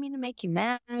like, I didn't mean to make you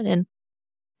mad. And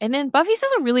then Buffy says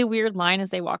a really weird line as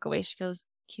they walk away. She goes,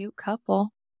 cute couple.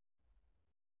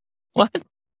 What?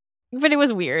 But it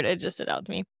was weird. It just stood out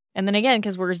to me. And then again,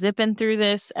 because we're zipping through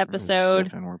this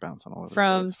episode we're bouncing all over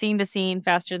from scene to scene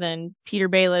faster than Peter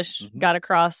Baelish got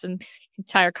across an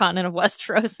entire continent of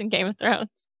Westeros in Game of Thrones.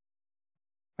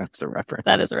 That's a reference.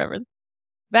 That is a reference.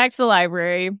 Back to the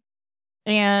library.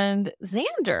 And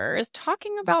Xander is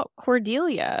talking about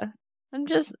Cordelia. I'm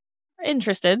just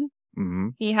interested.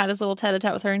 He had his little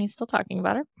tete-a-tete with her and he's still talking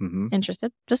about her.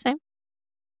 Interested. Just saying.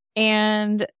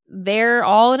 And they're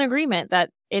all in agreement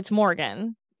that it's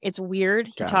Morgan. It's weird.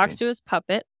 He talks to his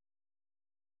puppet.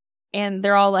 And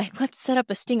they're all like, let's set up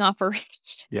a sting operation.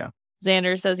 Yeah.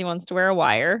 Xander says he wants to wear a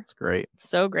wire. It's great. It's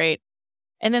so great.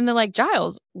 And then they're like,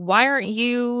 Giles, why aren't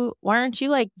you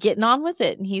like getting on with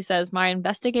it? And he says, my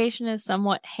investigation is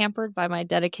somewhat hampered by my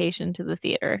dedication to the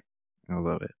theater. I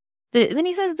love it. Then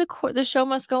he says the show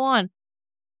must go on.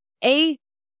 A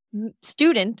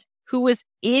student who was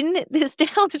in this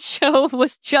talent show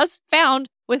was just found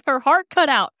with her heart cut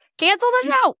out. Cancel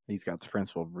the show. He's got the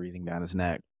principal breathing down his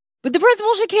neck. But the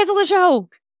principal should cancel the show.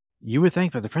 You would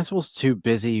think, but the principal's too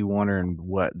busy wondering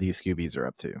what these Scoobies are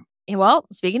up to. Well,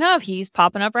 speaking of, he's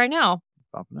popping up right now.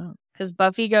 Popping up. Because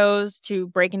Buffy goes to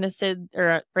break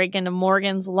into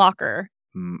Morgan's locker.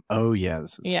 Oh, yeah.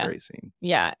 This is a great scene.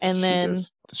 Yeah. And she then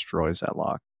just destroys that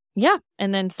lock. Yeah.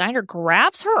 And then Snyder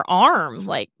grabs her arm,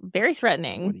 like very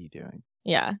threatening. What are you doing?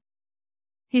 Yeah.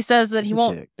 He says that he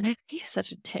won't. He's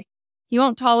such a dick. He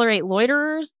won't tolerate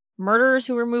loiterers, murderers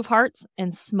who remove hearts,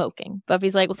 and smoking.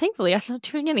 Buffy's like, well, thankfully, I'm not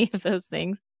doing any of those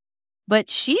things. But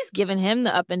she's given him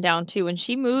the up and down too. When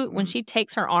she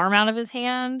takes her arm out of his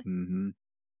hand,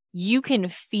 you can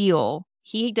feel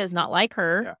he does not like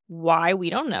her. Yeah. Why? We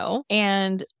don't know.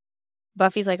 And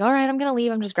Buffy's like, all right, I'm going to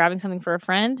leave. I'm just grabbing something for a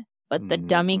friend. But the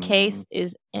dummy case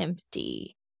is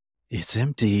empty. It's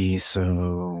empty.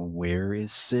 So where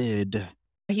is Sid?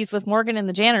 He's with Morgan in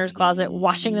the janitor's closet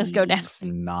watching this go down. He's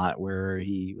not where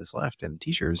he was left in the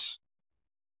teachers.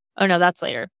 Oh, no, that's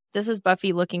later. This is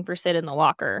Buffy looking for Sid in the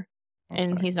locker,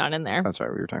 and Okay. he's not in there. That's right.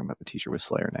 We were talking about the teacher with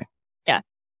Slayer name. Yeah.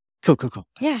 Cool.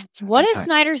 Yeah. What is Okay.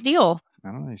 Snyder's deal?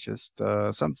 I don't know. It's just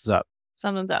something's up.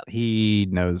 Something's up. He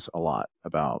knows a lot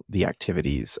about the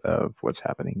activities of what's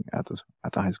happening at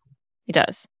the high school. He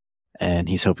does. And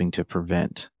he's hoping to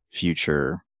prevent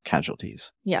future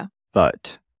casualties. Yeah.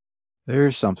 But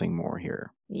there's something more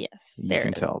here. Yes. You There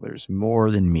can is. tell there's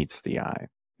more than meets the eye.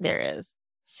 There is.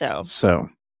 So, So,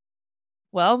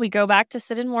 we go back to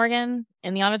Sid and Morgan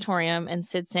in the auditorium, and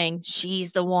Sid saying,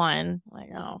 she's the one. Like,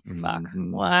 oh, fuck.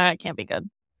 Mhm. What? Can't be good.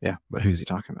 yeah, but who's he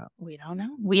talking about? We don't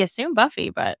know. We assume Buffy,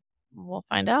 but we'll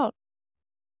find out.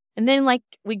 And then,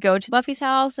 we go to Buffy's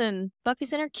house, and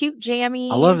Buffy's in her cute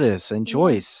jammies. I love this. And Yeah.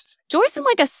 Joyce. Joyce in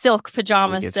a silk We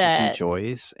pajama get to set. see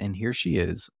Joyce, and here she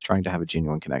is trying to have a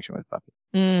genuine connection with Buffy.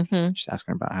 Mm-hmm. She's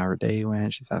asking about how her day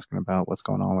went. She's asking about what's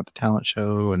going on with the talent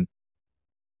show. And,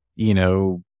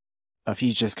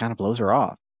 Buffy just kind of blows her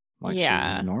off like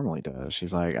Yeah. she normally does.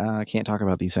 She's like, I can't talk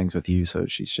about these things with you. So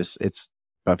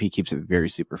Buffy keeps it very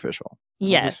superficial. I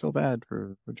Yes. just feel bad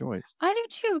for Joyce. I do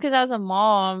too, because as a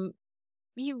mom,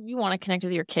 you want to connect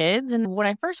with your kids. And when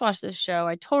I first watched this show,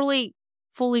 I totally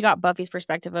fully got Buffy's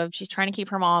perspective of she's trying to keep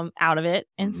her mom out of it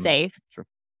and Mhm. safe. Sure.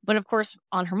 But of course,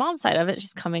 on her mom's side of it,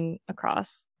 she's coming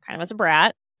across kind of as a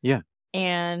brat. Yeah.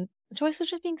 And Joyce was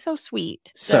just being so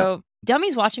sweet. So- So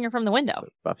Dummy's watching her from the window. So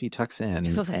Buffy tucks in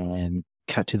and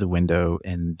cut to the window,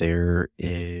 and there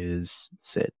is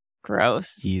Sid.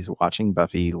 Gross. He's watching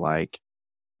Buffy like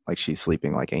she's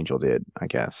sleeping like Angel did, I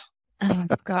guess. Oh,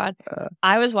 God.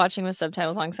 I was watching with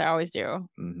subtitles on, because I always do.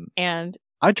 Mhm. And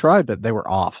I tried, but they were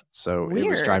off. So it was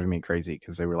Weird. driving me crazy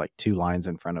because they were like 2 lines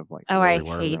in front of Oh, where I we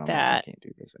were, hate and I'm like, that. I can't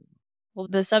do this anymore. well,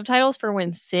 the subtitles for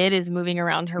when Sid is moving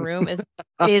around her room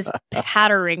is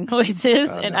pattering noises.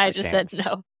 Oh, and no, I I just can't. said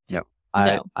no.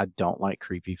 I No. don't like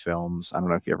creepy films. I don't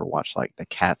know if you ever watched like The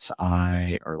Cat's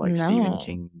Eye or like Stephen No.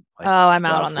 King. Oh, I'm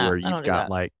out stuff on that. Where I don't you've do got that.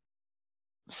 like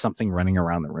something running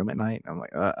around the room at night. I'm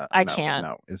like, I no, can't.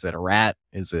 No, is it a rat?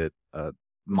 Is it a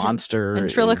monster?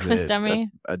 Ventriloquist Is it dummy?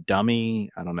 A dummy?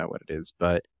 I don't know what it is,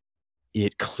 but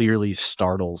it clearly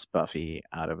startles Buffy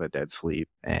out of a dead sleep,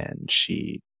 and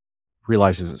she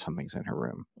realizes that something's in her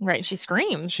room. Right. She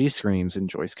screams. She screams, and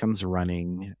Joyce comes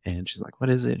running, and she's like, "What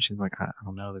is it?" And she's like, "I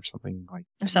don't know. There's something like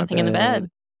There's something in the bed.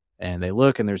 And they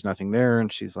look, and there's nothing there.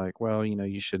 And she's like, "Well,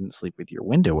 you shouldn't sleep with your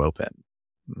window open."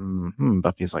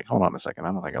 Buffy's like, "Hold on a second.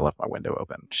 I don't think I left my window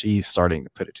open." She's starting to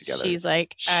put it together. She's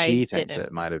like, I She thinks didn't.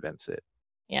 it might have been Sid.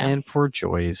 Yeah. And for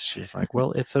Joyce, she's like,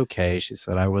 "Well, it's okay." She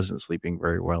said, "I wasn't sleeping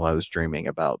very well. I was dreaming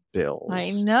about bills."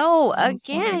 I know. I was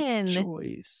like, Again.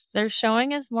 Joyce. They're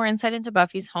showing us more insight into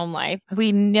Buffy's home life.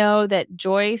 We know that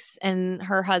Joyce and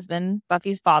her husband,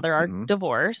 Buffy's father, are Mhm.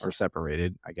 divorced. Or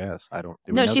separated, I guess. I don't.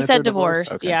 do we No, know she that said they're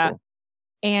divorced, Okay, yeah. cool.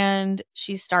 And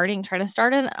she's trying to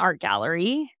start an art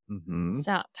gallery. Mhm.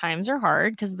 So, times are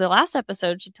hard, because the last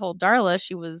episode she told Darla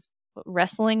she was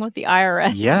wrestling with the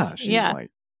IRS. Yeah, she's yeah.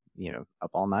 like, up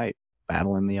all night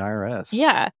battling the IRS.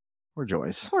 Yeah. Poor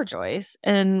Joyce. Poor Joyce.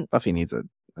 And Buffy needs a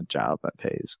job that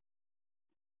pays.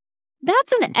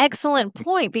 that's an excellent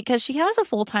point, because she has a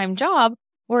full-time job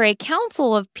where a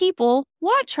council of people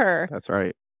watch her. That's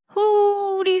right.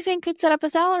 Who do you think could set up a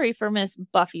salary for Miss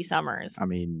Buffy Summers? I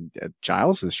mean,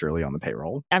 Giles is surely on the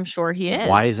payroll. I'm sure he is.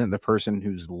 Why isn't the person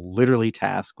who's literally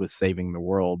tasked with saving the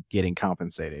world getting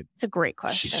compensated? It's a great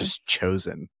question. She's just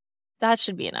chosen. That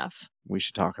should be enough. We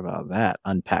should talk about that.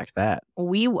 Unpack that.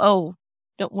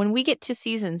 When we get to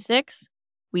season 6,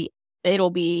 it'll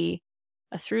be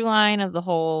a through line of the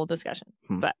whole discussion.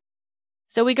 But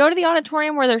so we go to the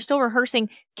auditorium where they're still rehearsing.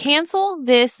 Cancel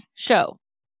this show.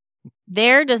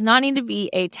 There does not need to be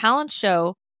a talent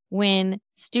show when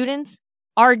students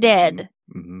are dead,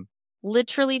 Mm-hmm.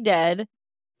 literally dead.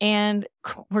 And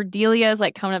Cordelia is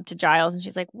like coming up to Giles, and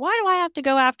she's like, "Why do I have to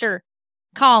go after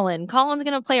Colin? Colin's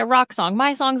going to play a rock song.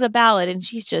 My song's a ballad." And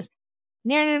she's just,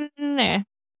 nah.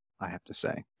 I have to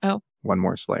say. Oh. One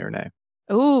more Slayer name.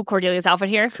 Ooh, Cordelia's outfit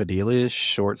here. Cordelia's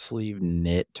short sleeve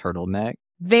knit turtleneck.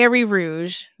 Very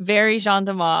Rouge. Very Jean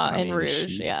Damas I and mean,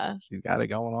 Rouge. Yeah. She's got it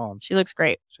going on. She looks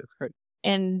great. She looks great.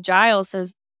 And Giles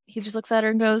says, he just looks at her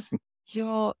and goes,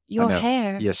 Your know.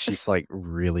 hair. Yes, she's like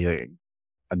really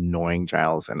annoying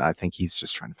Giles, and I think he's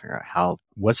just trying to figure out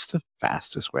what's the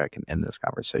fastest way I can end this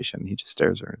conversation. He just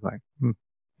stares at her like,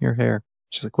 your hair.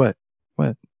 She's like, what?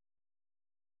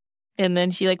 And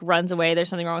then she like runs away. There's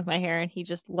something wrong with my hair. And he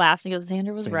just laughs and goes,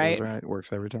 Xander was Sandra's right. right.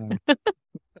 Works every time.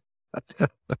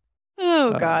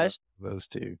 Oh, gosh. Those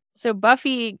two. So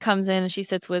Buffy comes in and she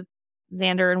sits with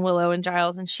Xander and Willow and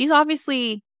Giles, and she's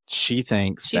obviously She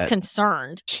thinks she's that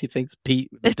concerned. she thinks Pete,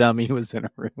 the dummy, was in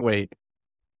her room. Wait,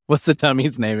 what's the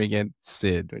dummy's name again?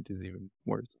 Sid, which is even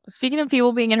worse. Speaking of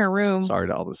people being in her room, Sorry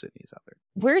to all the Sydneys out there.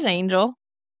 where's Angel?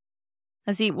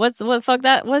 Has he? What fuck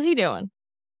that? What's he doing?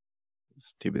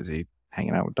 He's too busy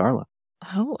hanging out with Darla.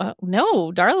 Oh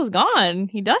no, Darla's gone.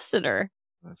 He dusted her.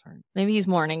 That's right. Maybe he's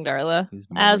mourning Darla, He's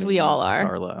as we mourning all are.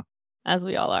 Darla. As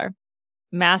we all are.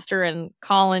 Master and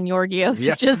Colin Yorgios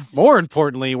Yeah. just More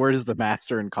importantly, where does the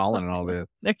Master and Colin and all this?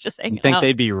 they're just hanging You think out.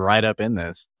 they'd be right up in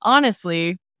this?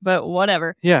 Honestly, but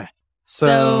whatever. Yeah.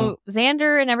 So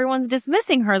Xander and everyone's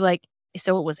dismissing her like,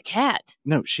 so it was a cat.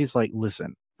 No, she's like,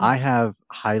 listen, I have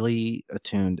highly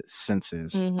attuned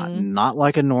senses. Mhm. I'm not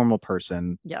like a normal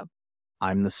person. Yeah.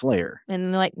 I'm the Slayer.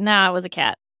 And they're like, nah, it was a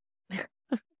cat.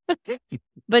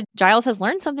 But Giles has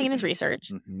learned something in his research.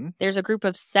 Mm-hmm. There's a group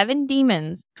of 7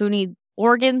 demons who need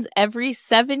organs every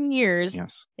 7 years.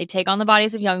 Yes. They take on the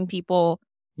bodies of young people.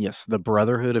 Yes. The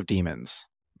Brotherhood of Demons.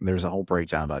 There's a whole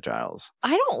breakdown about Giles.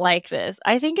 I don't like this.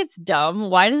 I think it's dumb.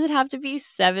 Why does it have to be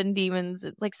 7 demons,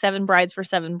 like 7 brides for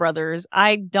 7 brothers?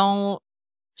 I don't.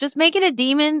 Just make it a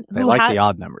demon. They who like ha- the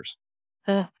odd numbers.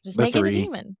 Just the make it a 3.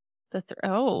 demon.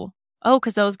 Oh,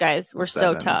 because those guys were so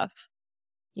 7. tough.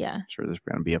 Yeah, I'm sure there's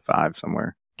going to be a 5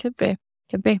 somewhere. could be.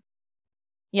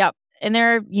 Yep. And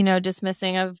they're,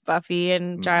 dismissing of Buffy,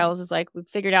 and Mhm. Giles is like, we've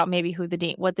figured out maybe who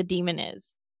what the demon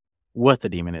is. What the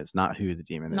demon is, not who the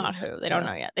demon Not is. who. They don't Yeah.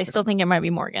 know yet. They still think it might be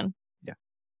Morgan. Yeah.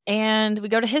 And we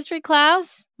go to history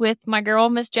class with my girl,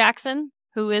 Miss Jackson,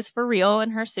 who is for real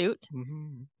in her suit.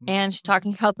 Mhm. And she's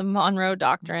talking about the Monroe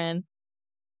Doctrine.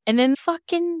 And then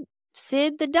fucking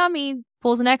Sid the dummy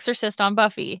pulls an exorcist on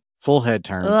Buffy. Full head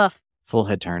turn. Ugh. Full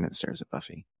head turn and stares at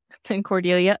Buffy. Then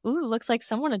Cordelia, ooh, looks like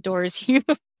someone adores you.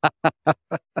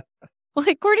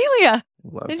 Like, Cordelia,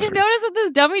 Love did you her. notice that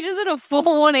this dummy just did a full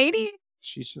 180?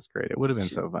 She's just great. It would have been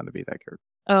so fun to be that character.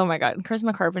 Oh my God. And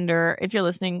Charisma Carpenter, if you're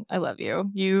listening, I love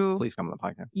you. Please come on the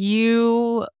podcast.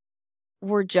 You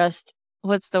were just,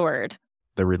 what's the word?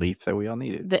 The relief that we all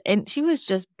needed. And she was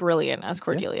just brilliant as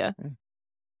Cordelia. Yeah.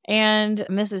 And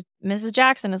Mrs.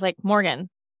 Jackson is like, Morgan,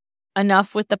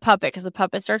 enough with the puppet, because the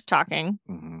puppet starts talking.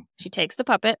 Mm-hmm. She takes the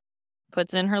puppet,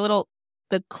 puts it in her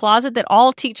the closet that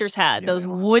all teachers had, Yeah, those they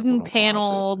all had wooden little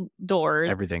paneled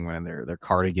doors, Everything went in there. Their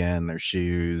cardigan, their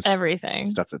shoes, everything.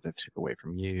 stuff that they took away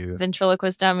from you.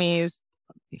 Ventriloquist dummies,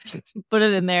 put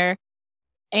it in there.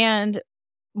 And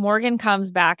Morgan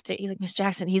comes back he's like, Miss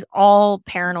Jackson, he's all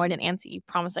paranoid and antsy. You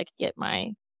promised I could get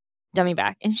my dummy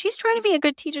back. And she's trying to be a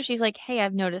good teacher. She's like, hey,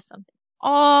 I've noticed something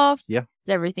off. Yeah. Is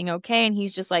everything okay? And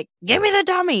he's just like, give me the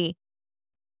dummy.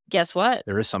 Guess what?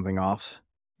 There is something off.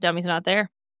 Dummy's not there.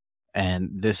 And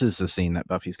this is the scene that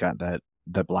Buffy's got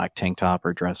the black tank top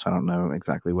or dress. I don't know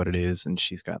exactly what it is. And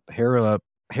she's got the hair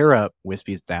up,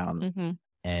 wispies down. Mm-hmm.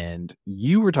 And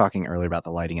you were talking earlier about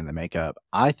the lighting and the makeup.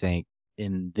 I think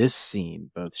in this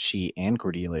scene, both she and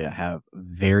Cordelia have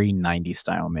very 90s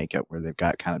style makeup where they've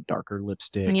got kind of darker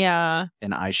lipstick Yeah.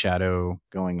 and eyeshadow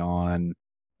going on.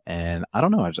 And I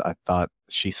don't know. I thought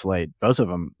she slayed. Both of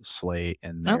them slay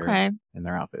in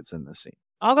their outfits in this scene.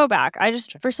 I'll go back. I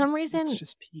just, for some reason, It's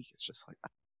just peak. It's just like,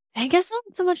 I guess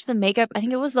not so much the makeup. I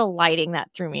think it was the lighting that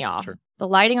threw me off. Sure. The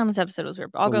lighting on this episode was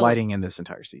weird. But I'll the go. lighting in this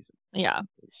entire season. Yeah.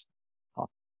 is-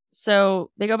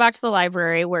 So they go back to the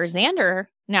library where Xander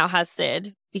now has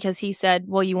Sid because he said,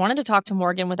 well, you wanted to talk to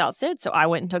Morgan without Sid, so I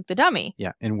went and took the dummy.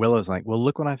 Yeah. And Willow's like, well,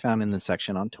 look what I found in the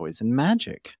section on toys and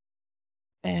magic.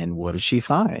 And what did she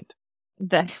find?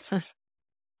 That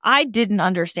I didn't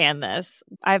understand this.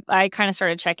 I kind of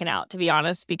started checking out, to be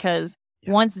honest, because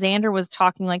Yeah. once Xander was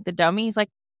talking like the dummy, he's like,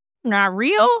 not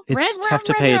real. It's tough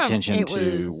to pay attention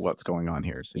to was- what's going on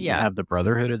here. So Yeah. you have the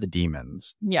Brotherhood of the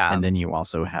Demons. Yeah. And then you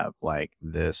also have like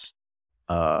this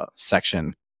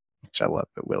section, which I love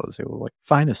that Willow's able to like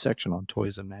find a section on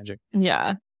toys and magic.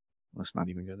 Yeah. Let's not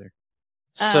even go there.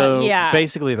 Uh, So yeah.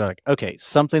 basically they're like, okay,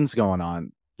 something's going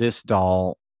on. This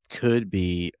doll could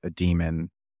be a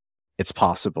demon. It's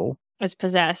possible. It's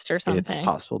possessed or something. It's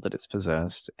possible that it's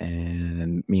possessed.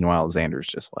 And meanwhile, Xander's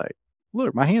just like,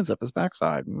 look, my hand's up his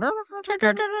backside.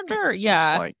 It's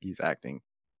Yeah. just like he's acting.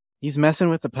 He's messing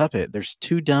with the puppet. There's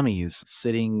 2 dummies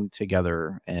sitting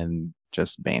together and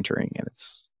just bantering, and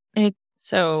it's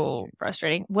So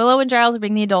frustrating. Willow and Giles are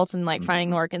being the adults and like Mhm. finding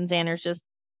the work, and Xander's just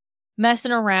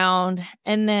messing around.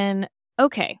 And then,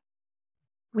 okay,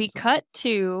 we cut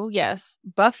to, yes,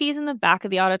 Buffy's in the back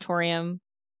of the auditorium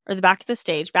or the back of the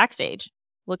stage, backstage,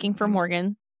 looking for Mhm.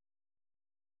 Morgan.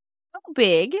 How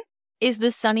big is the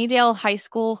Sunnydale High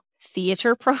School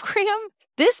theater program?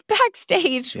 This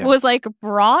backstage Yeah. was like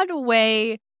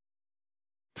Broadway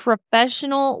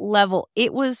professional level.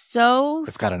 It was so...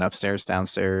 It's got an upstairs,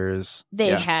 downstairs. They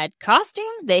Yeah. had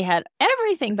costumes. They had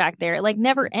everything back there. It like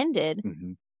never ended.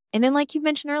 Mhm. And then like you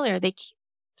mentioned earlier, they keep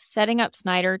setting up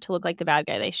Snyder to look like the bad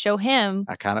guy. They show him.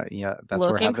 I kind of, that's where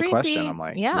I Looking have the question. creepy. I'm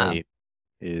like, Yeah. wait,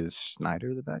 is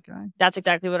Schneider the bad guy? That's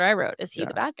exactly what I wrote. Is he Yeah.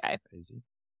 the bad guy? Is he?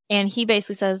 And he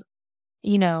basically says,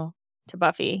 to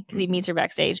Buffy, because he meets her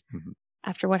backstage, Mhm.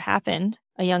 after what happened,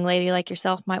 a young lady like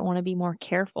yourself might want to be more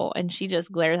careful. And she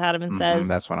just glares at him and says,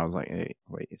 That's when I was like, hey,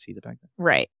 wait, is he the bad guy?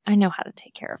 right, I know how to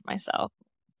take care of myself.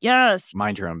 Yes.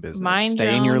 Mind your own business. Mind Stay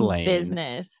your in your own lane.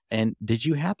 business. And did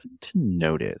you happen to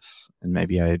notice, and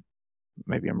maybe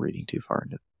I'm reading too far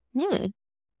into Yeah.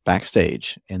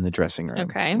 backstage in the dressing room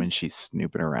Okay. when she's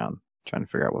snooping around trying to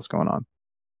figure out what's going on,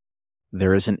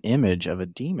 there is an image of a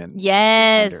demon.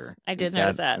 Yes. behind her. I did Is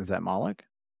notice that. Is that Moloch?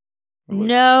 Or what-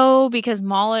 No, because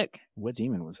Moloch, What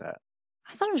demon was that?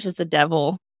 I thought it was just the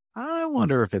devil. I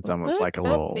wonder if it's almost Could like a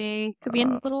little be. Could be a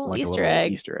little like a Easter little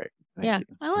egg. Easter egg. Thank Yeah, you.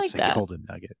 I was gonna like say that. Golden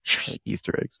nugget. I like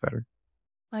Easter eggs better.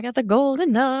 I got the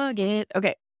golden nugget.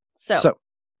 Okay. So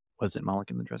was it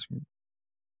Moloch in the dressing room?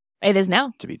 it is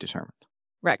now. To be determined.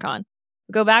 Retcon.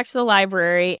 Go back to the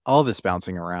library, All this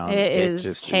bouncing around. It is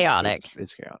just chaotic.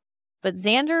 It's chaotic. but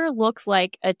Xander looks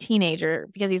like a teenager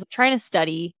because he's trying to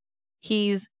study.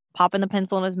 He's popping the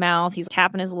pencil in his mouth. He's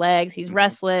tapping his legs. He's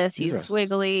restless. He's restless.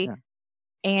 swiggly. Yeah.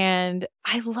 And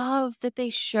I love that they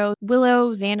show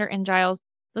Willow, Xander, and Giles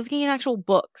looking at actual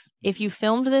books. If you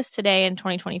filmed this today in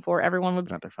 2024, everyone would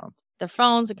But not their phone. their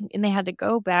phones, and they had to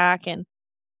go back. And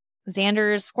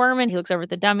Xander is squirming. He looks over at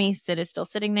the dummy. Sid is still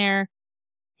sitting there.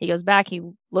 He goes back. He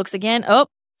looks again. Oh,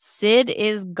 Sid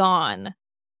is gone.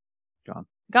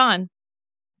 Gone.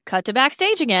 Cut to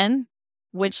backstage again,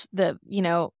 which the,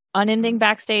 unending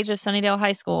backstage of Sunnydale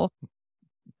High School.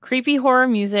 Creepy horror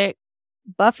music.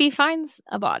 Buffy finds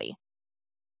a body.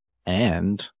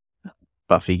 And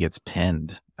Buffy gets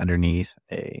pinned underneath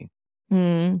a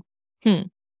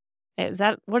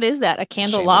What is that? A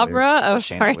candelabra? chandelier. Oh,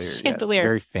 It's a sorry. chandelier. Yeah, it's Chandelier.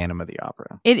 very Phantom of the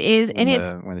Opera. It is. When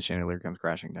And when the chandelier comes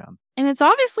crashing down. it's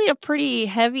obviously a pretty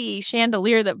heavy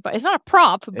chandelier that it's not a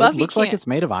prop. Buffy It looks like can't- it's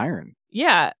made of iron.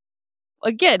 Yeah.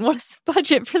 Again, what is the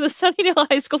budget for the Sunnydale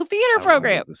High School theater I wondered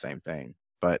program? the same thing.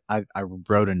 But I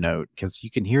wrote a note because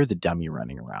you can hear the dummy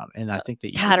running around. And I think that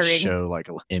you could Pattering. show like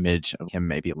an image of him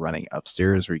maybe running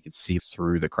upstairs where you could see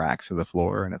through the cracks of the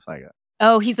floor. And it's like,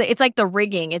 It's like the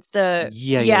rigging. It's the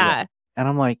Yeah. And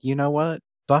I'm like, you know what?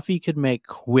 Buffy could make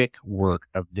quick work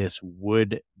of this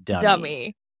wood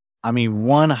dummy. I mean,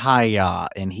 one hi-ya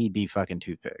and he'd be fucking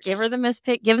toothpicks. Give him the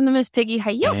Miss Piggy.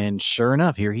 Hi-yo. And sure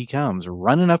enough, here he comes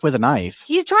running up with a knife,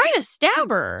 He's trying to stab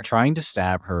her. trying to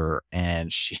stab her,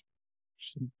 and she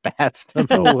bats him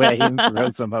away and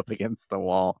throws him up against the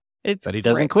wall. But he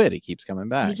doesn't great. quit. He keeps coming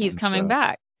back. He keeps And coming so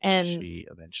back and she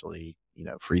eventually,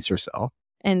 frees herself.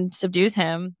 subdues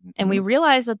him. And Mm-hmm. we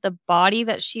realize that the body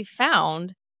that she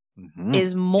found Mhm.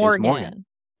 is Morgan. Morgan.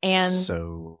 And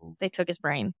So they took his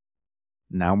brain.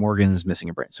 now Morgan is missing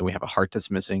a brain. So we have a heart that's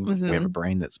missing. We have a Mhm.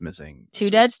 brain that's missing. Two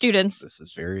dead students. This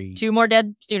is very, 2 more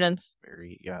dead students.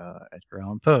 very Edgar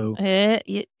Allan Poe.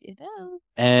 You know.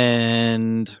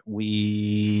 And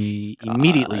we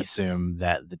immediately God. assume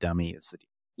that the dummy is the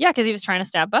Yeah, because he was trying to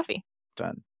stab Buffy.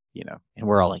 done, and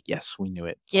we're all like, yes, we knew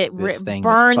it. Get This thing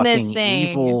burn was this fucking thing.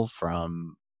 evil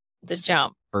from The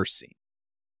jump. first scene.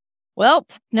 Well,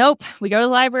 nope. We go to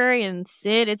the library and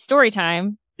Sid, it's story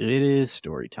time. It is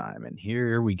story time, and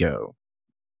here we go.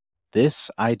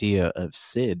 This idea of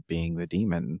Sid being the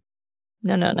demon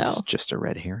No. was just a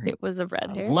red herring. It was a red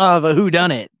I hair. love a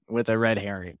whodunit with a red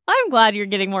herring. I'm glad you're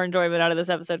getting more enjoyment out of this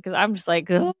episode because I'm just like,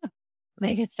 ugh,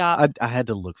 make it stop. I had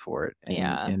to look for it. And,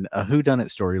 Yeah. and a whodunit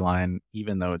storyline,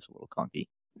 even though it's a little clunky,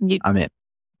 I'm in.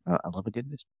 I love a good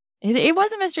mystery. It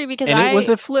was a mystery because And it was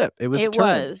a flip. It was a turn.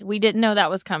 was. We didn't know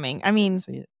that was coming. I mean,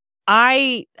 See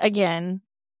it. again,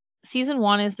 season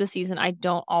 1 is the season I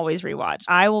don't always rewatch.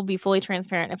 I will be fully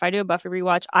transparent. If I do a Buffy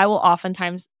rewatch, I will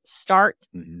oftentimes start.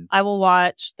 Mhm. I will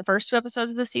watch the first 2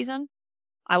 episodes of the season.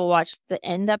 I will watch the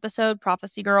end episode,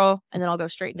 Prophecy Girl, and then I'll go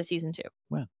straight into season 2.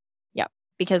 Wow. Yeah,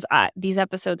 because these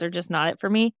episodes are just not it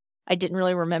for me. I didn't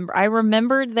really remember. I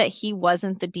remembered that he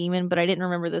wasn't the demon, but I didn't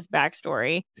remember this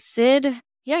backstory. Sid,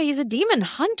 yeah, he's a demon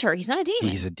hunter. He's not a demon.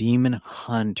 He's a demon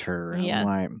hunter. And Yeah.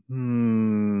 I'm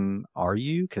like, are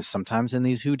you? Because sometimes in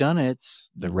these whodunits,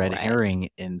 the red Right. herring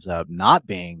ends up not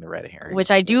being the red herring. Which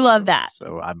I do love that.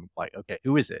 So I'm like, okay,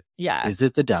 who is it? Yeah. Is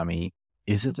it the dummy?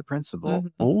 Is it the principal?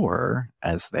 Mhm. Or,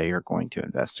 as they are going to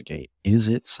investigate, is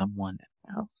it someone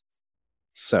else?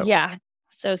 So, Yeah.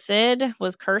 So Sid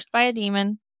was cursed by a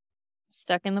demon,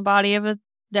 stuck in the body of a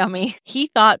dummy. He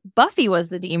thought Buffy was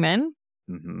the demon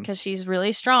Mhm. because she's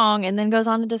really strong, and then goes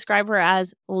on to describe her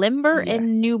as limber Yeah. and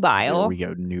There nubile. we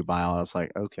go, nubile. I was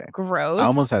like, okay. Gross. I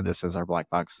almost had this as our black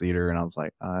box theater, and I was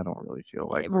like, I don't really feel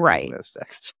like reading Right. this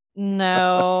text.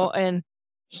 No. And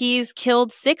he's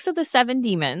killed 6 of the 7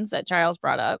 demons that Giles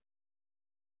brought up.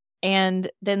 And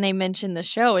then they mention the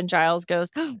show, and Giles goes,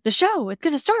 oh, the show, it's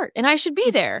going to start, and I should be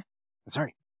there. That's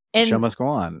right. The And show must go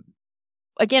on.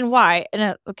 again, why?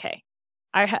 And okay.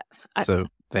 So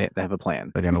they have a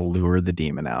plan. They're going to lure the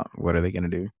demon out. What are they going to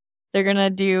do? They're going to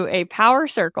do a power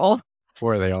circle,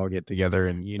 Where they all get together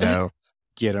and,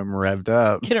 get them revved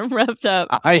up. get him revved up.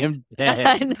 I am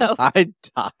I dead. know. I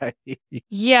die.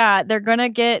 Yeah, they're going to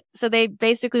get, so they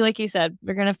basically, like you said,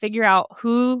 they're going to figure out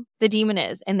who the demon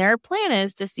is. And their plan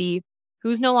is to see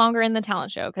who's no longer in the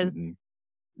talent show, because Mhm.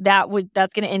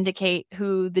 that's going to indicate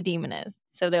who the demon is.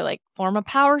 So they're like, form a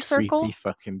power circle. Creepy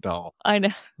fucking doll. I know.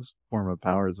 Just form a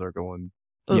power circle and,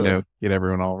 Ugh. get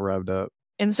everyone all revved up.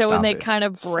 And so when Stop they it, kind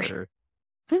of break, sir.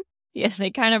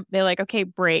 they're like, okay,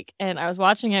 break. And I was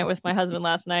watching it with my husband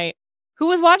last night, who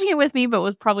was watching it with me, but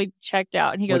was probably checked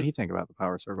out. And he What goes, do you think about the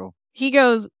power circle?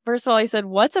 first of all, he said,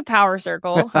 what's a power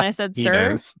circle? And I said, He sir,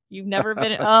 knows. you've never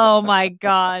been, oh my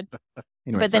God.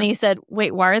 Anyway, But then sorry. he said,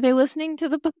 wait, why are they listening to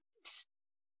the books?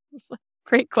 It's like,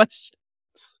 great question.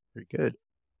 It's very good.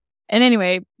 And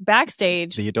anyway,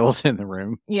 backstage, The adult in the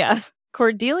room. yeah,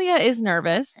 Cordelia is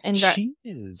nervous. And She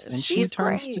is. And she she's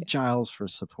turns to great. Giles for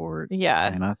support. Yeah.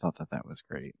 And I thought that was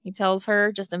great. He tells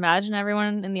her, just imagine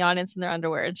everyone in the audience in their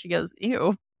underwear. And she goes,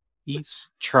 ew. He's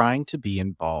trying to be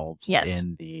involved Yes.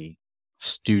 in the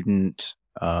student,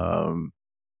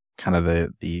 kind of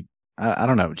the I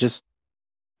don't know, just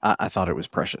I thought it was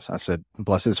precious. I said,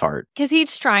 bless his heart. Because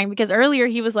he's trying, because earlier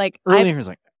he was like, Earlier he was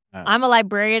like, I'm a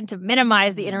librarian to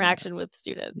minimize the interaction with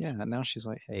students. yeah. And now she's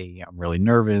like, hey, I'm really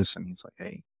nervous. And he's like,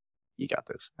 hey, you got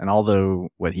this. And although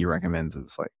what he recommends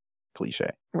is like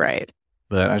cliche, Right.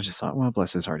 but I just thought, well,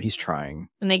 bless his heart. He's trying.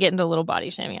 And they get into a little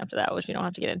body shaming after that, which we don't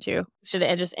have to get into. Should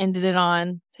have just ended it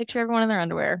on picture everyone in their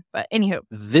underwear. But anywho,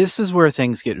 This is where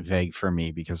things get vague for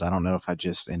me because I don't know if I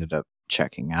just ended up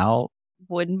checking out.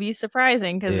 wouldn't be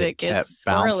surprising because it kept gets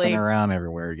bouncing squirrely. around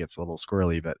everywhere. It gets a little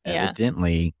squirrely, but Yeah.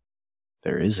 evidently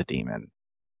there is a demon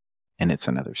and it's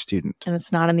another student. And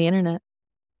it's not on the internet.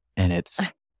 And it's,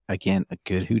 again, a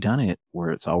good whodunit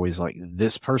where it's always like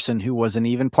this person who wasn't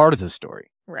even part of the story.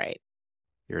 Right.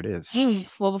 Here it is.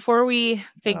 Well, before they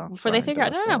Oh, figure sorry,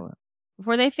 out, don't spoil it.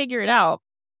 before they figure it out,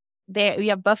 we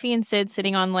have Buffy and Sid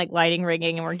sitting on like lighting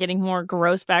rigging, and we're getting more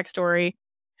gross backstory.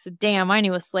 So, damn, I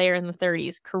knew a Slayer in the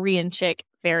 30s, Korean chick,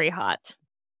 very hot.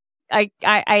 I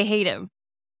hate him.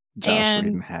 Josh and-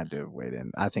 Whedon had to have weighed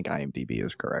in. I think IMDb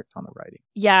is correct on the writing.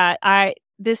 Yeah,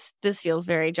 this feels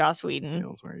very Joss Whedon.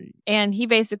 Feels where he, And he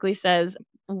basically says,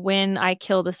 when I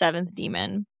kill the 7th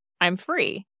demon, I'm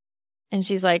free. And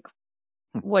she's like,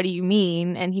 what do you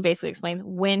mean? And he basically explains,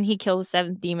 when he kills the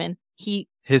 7th demon,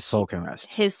 his soul can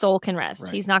rest. his soul can rest.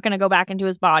 Right. He's not going to go back into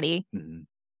his body. Mhm.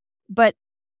 But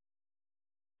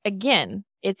again,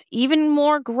 it's even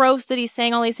more gross that he's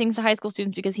saying all these things to high school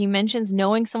students because he mentions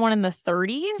knowing someone in the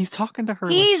 30s. He's talking to her.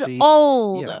 He's like she,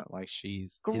 old. Yeah, like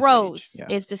she's his age. Gross. Yeah.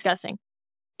 It's disgusting.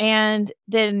 And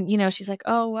then, she's like,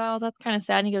 oh, well, that's kind of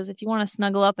sad. And he goes, if you want to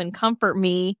snuggle up and comfort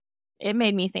me, it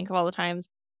made me think of all the times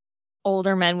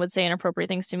older men would say inappropriate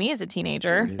things to me as a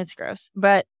teenager. Sure did. It's gross.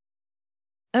 But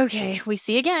okay, we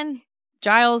see again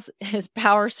Giles, his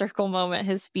power circle moment,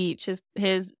 his speech,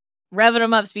 his revving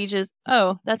him up speeches.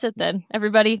 Oh, that's it then.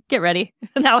 Everybody get ready.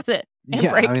 And that was it. And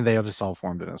Yeah, break. I mean, they all just all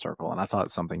formed in a circle, and I thought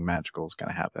something magical was going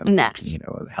to happen. Nah. A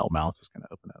hellmouth was going to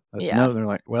open up. But Yeah. No, they're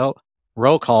like, well,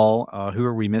 roll call. Who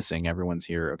are we missing? Everyone's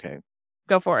here. Okay,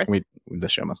 Go forth. the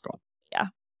show must go on.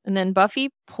 And then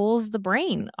Buffy pulls the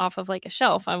brain off of like a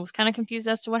shelf. I was kind of confused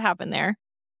as to what happened there.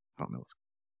 I don't know what's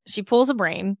She pulls a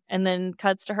brain and then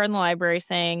cuts to her in the library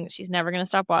saying she's never going to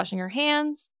stop washing her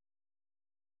hands.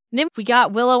 And then we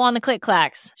got Willow on the click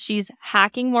clacks. She's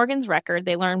hacking Morgan's record.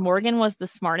 They learned Morgan was the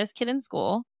smartest kid in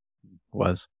school,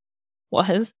 was.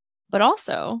 but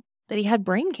also that he had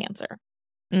brain cancer.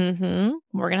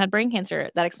 Morgan had brain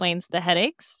cancer. That explains the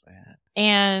headaches.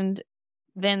 And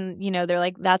then, they're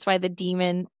like, that's why the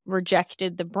demon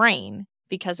rejected the brain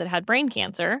because it had brain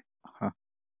cancer. Uh-huh.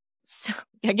 So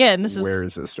again, Where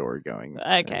is this story going?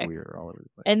 Okay. We are all over the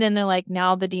place. And then they're like,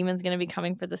 now the demon's going to be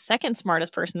coming for the second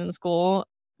smartest person in school,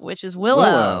 which is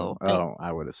Willow. And Oh,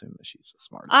 I would assume that she's the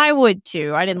smartest. I would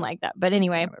too. I didn't like that. But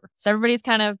anyway, Whatever. so everybody's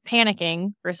kind of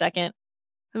panicking for a second.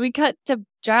 And we cut to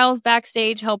Giles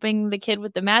backstage helping the kid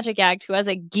with the magic act who has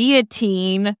a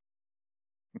guillotine.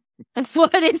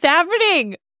 What is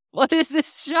happening? What is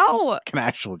this show? An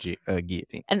actual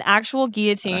guillotine. An actual An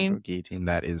guillotine. actual guillotine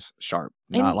that is sharp,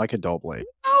 And- not like a dull blade.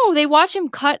 Oh, they watch him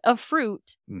cut a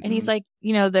fruit. And he's Mhm. like,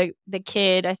 the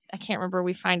kid, I can't remember,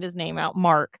 we find his name out,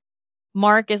 Mark.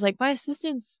 Mark is like, my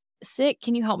assistant's sick.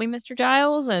 Can you help me, Mr.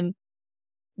 Giles? And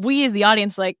we as the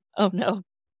audience like, oh no.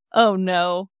 Oh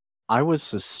no. I was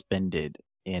suspended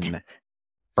in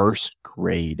first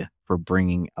grade for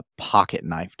bringing a pocket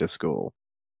knife to school.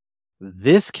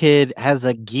 This kid has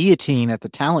a guillotine at the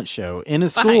talent show in a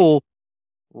school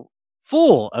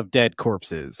full of dead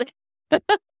corpses.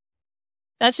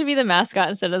 That should be the mascot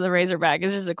instead of the Razorback.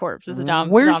 It's just a corpse. It's a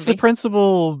zombie. Where's the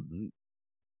principal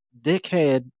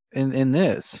dickhead in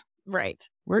this? Right.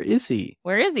 Where is he?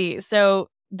 Where is he? So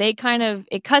they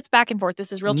it cuts back and forth.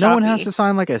 This is real No choppy. one has to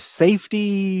sign like a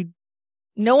safety.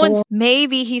 No one's,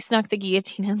 maybe he snuck the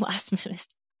guillotine in last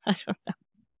minute. I don't know.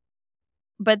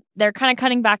 But they're kind of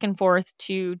cutting back and forth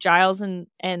to Giles and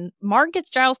Mark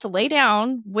gets Giles to lay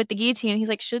down with the guillotine. He's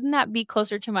like, shouldn't that be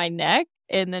closer to my neck?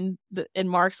 And then and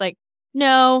Mark's like,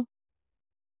 no.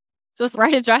 So it's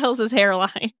right at Giles's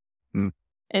hairline. Hmm.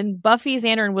 And Buffy,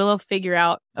 Xander, and Willow figure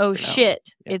out, oh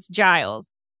shit, Yeah. it's Giles.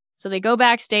 So they go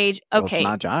backstage. Well, Okay. it's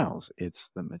not Giles. It's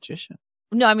the magician.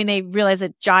 No, I mean, they realize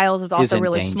that Giles is also in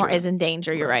really danger. smart, is in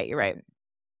danger. You're right. You're right.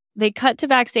 They cut to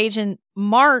backstage and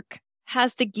Mark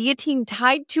has the guillotine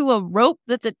tied to a rope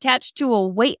that's attached to a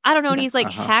weight. I don't know. And he's like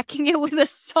hacking it with a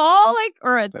saw,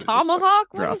 or a That is just, tomahawk.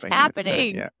 What is dropping it.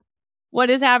 happening? Yeah. What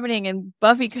is happening? And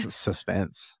Buffy,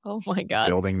 Suspense. oh my God.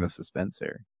 Building the suspense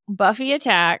here. Buffy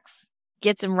attacks,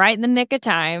 gets him right in the nick of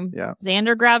time. Yeah.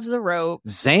 Xander grabs the rope,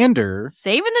 Xander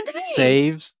saving the day.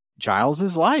 saves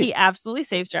Giles's life. He absolutely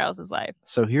saves Giles' life.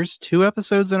 So here's 2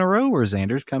 episodes in a row where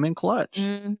Xander's come in clutch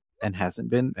Mm, and hasn't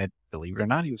been, believe it or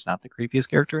not, he was not the creepiest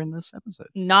character in this episode.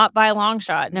 not by a long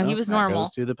shot. No, he Nope, was that normal.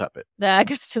 goes to the puppet. That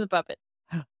goes to the puppet.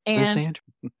 The And Xander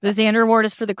the Xander award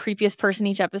is for the creepiest person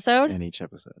each episode. in each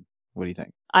episode. What do you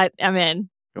think? I'm in.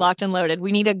 Cool. Locked and loaded.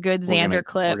 We need a good Xander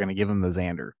clip. We're gonna give him the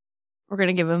Xander. We're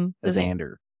gonna give him The Xan-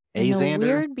 Xander. and A the Xander.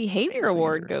 weird behavior A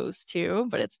award Xander. goes to,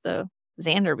 but it's the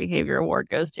Xander behavior award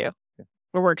goes to.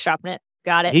 We're workshopping it.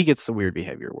 Got it. He gets the weird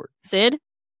behavior award. Sid?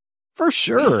 For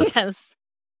sure. Yes.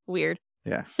 Weird.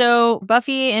 Yeah. So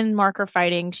Buffy and Mark are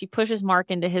fighting. She pushes Mark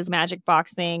into his magic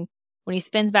box thing. When he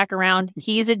spins back around,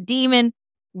 he's a demon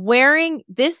wearing,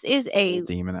 this is a,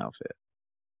 Demon outfit.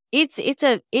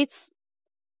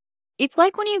 it's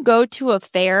like when you go to a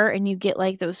fair and you get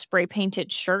like those spray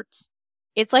painted shirts.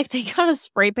 It's like they got a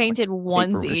spray painted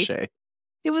onesie. Papier-mâché.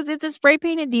 It's a spray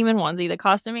painted demon onesie. The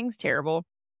costuming's terrible.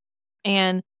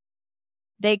 And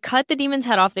they cut the demon's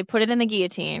head off. They put it in the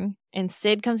guillotine. And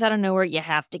Sid comes out of nowhere. You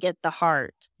have to get the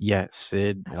heart. Yeah,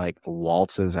 Sid like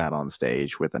waltzes out on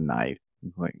stage with a knife.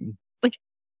 He's like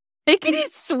Taking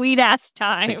his sweet ass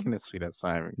time. taking a seat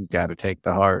outside. He's got to take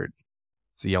the heart.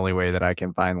 It's the only way that I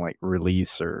can find like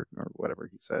release or whatever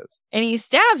he says. And he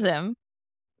stabs him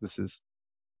This is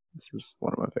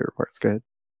one of my favorite parts. Go ahead.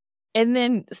 and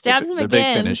then stabs him The big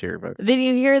again. finish here, but Then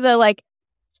you hear the like,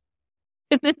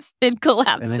 and then Sid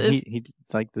collapses. and then he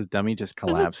it's like the dummy just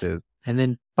collapses, and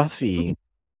then Buffy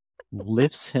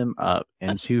lifts him up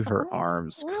into her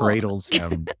arms, cradles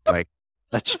him like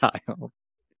a child.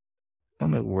 I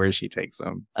don't know where she takes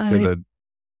him. I- To the, I don't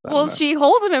well, know. she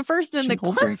holds him at first, then She the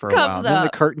holds him curtain for a while. comes Then the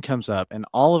up. curtain comes up, and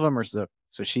all of them are so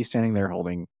she's standing there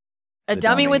holding A the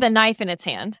dummy with dummy. a knife in its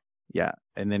hand. Yeah,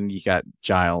 and then you got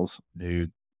Giles, who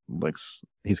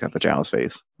he's got the Giles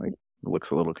face, like looks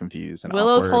a little confused and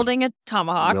Willow's awkward. holding a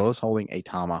tomahawk. Willow's holding a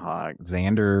tomahawk.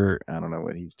 Xander, I don't know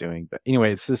what he's doing, but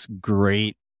anyway, it's this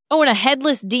great, Oh, and a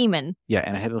headless demon. yeah,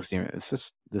 and a headless demon. It's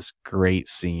just this great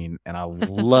scene, and I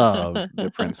love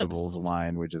the principal's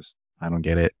line, which is, "I don't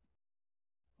get it.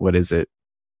 What is it?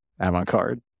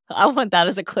 Avant-garde. I want that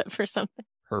as a clip for something.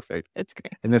 Perfect." It's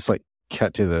great. And this like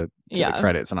cut to the Yeah.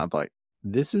 credits, and I'm like,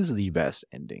 this is the best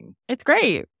ending. It's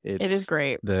great. It's It is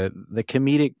great. the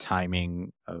comedic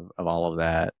timing of all of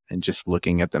that, and just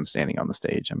looking at them standing on the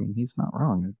stage. I mean, he's not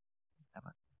wrong.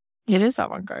 It is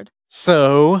avant-garde.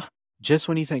 So, just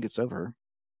when you think it's over,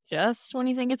 Just when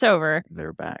you think it's over.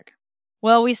 they're back.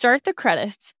 Well, we start the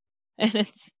credits and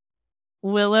it's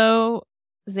Willow,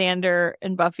 Xander,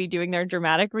 and Buffy doing their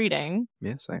dramatic reading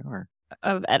Yes, they are.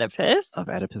 of Oedipus. Of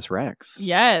Oedipus Rex.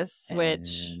 Yes,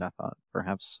 which And I thought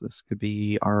perhaps this could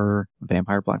be our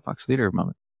Vampire Black Box Theater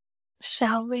moment.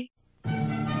 shall we?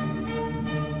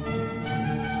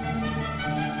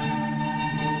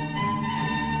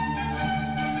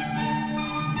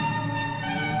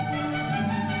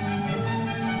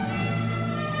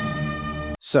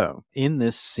 So, in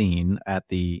this scene at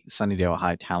the Sunnydale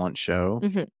High Talent Show,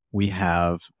 Mhm. we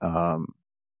have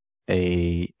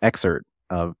a excerpt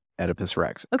of Oedipus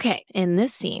Rex. Okay, in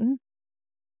this scene,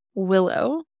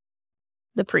 Willow,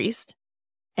 the priest,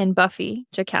 and Buffy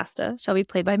Jocasta shall be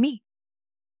played by me,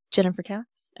 Jennifer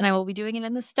Katz, and I will be doing it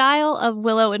in the style of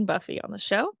Willow and Buffy on the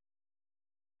show.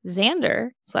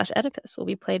 Xander/Oedipus will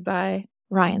be played by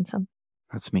Ryan Some.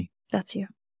 That's me. That's you.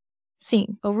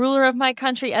 Scene. O ruler of my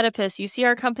country, Oedipus, you see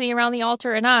our company around the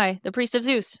altar, and I, the priest of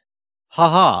Zeus. Ha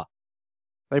ha!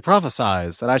 They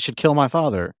prophesied that I should kill my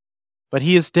father, but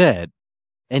he is dead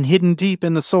and hidden deep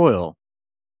in the soil.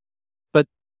 But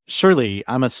surely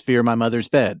I must fear my mother's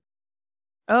bed.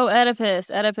 Oh,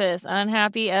 Oedipus, Oedipus,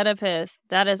 unhappy Oedipus,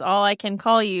 that is all I can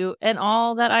call you, and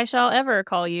all that I shall ever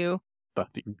call you.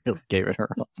 Buffy really gave it her.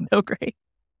 So great.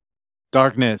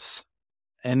 Darkness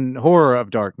and horror of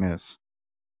darkness,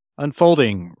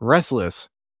 unfolding, restless,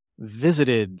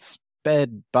 visited,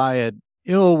 sped by an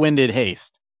ill-winded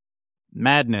haste.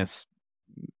 Madness,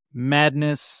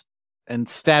 and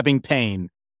stabbing pain,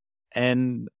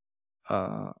 and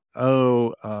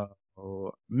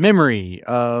memory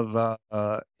of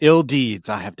ill deeds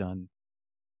I have done.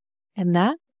 And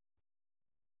that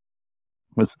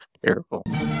Was terrible.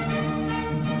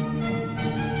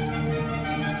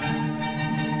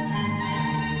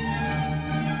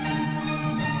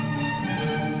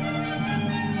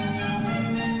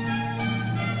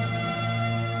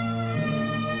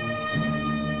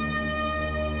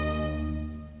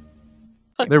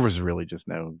 There was really just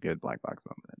no good black box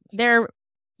moment in this.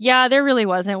 there really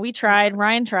wasn't. We tried.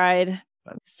 Ryan tried.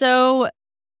 So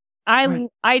I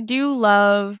love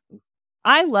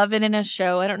it in a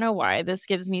show. I don't know why. This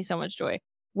gives me so much joy.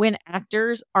 When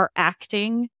actors are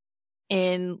acting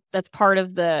that's part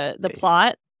of the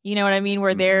plot. You know what I mean?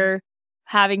 Where they're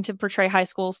having to portray high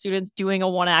school students doing a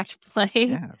one-act play.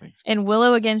 Yeah, I think so. And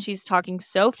Willow, again, she's talking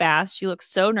so fast. She looks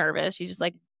so nervous. She's just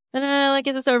like, no,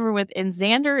 get this over with. And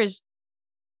Xander is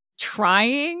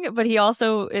trying, but he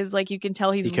also is like, you can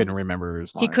tell he couldn't remember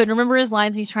his lines. He couldn't remember his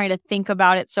lines. He's trying to think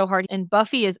about it so hard. And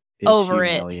Buffy is over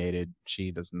humiliated. it.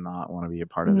 She does not want to be a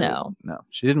part of it. No,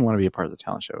 she didn't want to be a part of the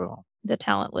talent show at all. The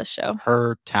talentless show.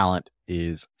 Her talent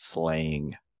is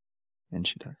slaying, and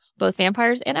she does. Both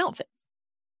vampires and outfits.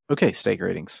 Okay, steak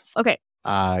ratings. Okay.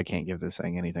 I can't give this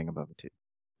thing anything above a 2.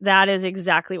 That is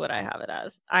exactly what I have it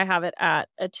as. I have it at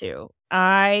a 2.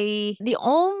 The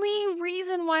only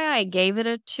reason why I gave it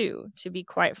a 2, to be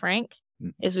quite frank,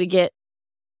 is we get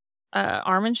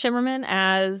Armin Shimmerman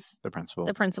as the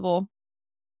principal.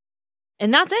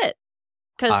 And that's it.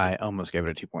 I almost gave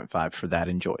it a 2.5 for that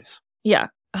and Joyce. Yeah.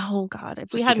 Oh God.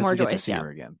 If we had more Joyce, get to see her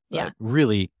again. But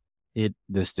really,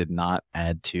 this did not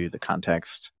add to the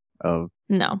context of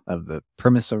the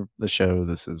premise of the show.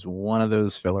 This is one of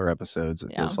those filler episodes.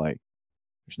 It feels like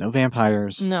there's no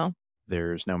vampires. No.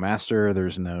 There's no master.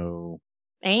 There's no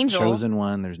angel. Chosen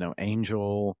one. There's no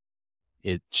angel.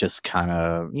 It just kind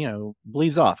of,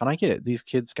 bleeds off. And I get it. These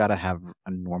kids got to have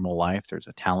a normal life. There's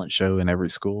a talent show in every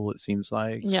school, it seems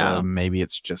like. Yeah. So maybe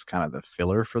it's just kind of the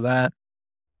filler for that.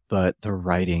 But the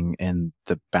writing and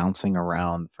the bouncing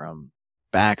around from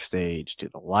backstage to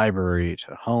the library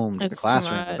to home to the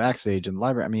classroom to backstage and the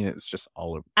library. I mean, it's just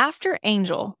all over. After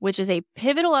Angel, which is a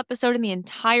pivotal episode in the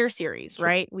entire series,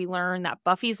 right? We learn that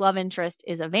Buffy's love interest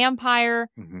is a vampire,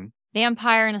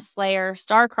 vampire and a slayer,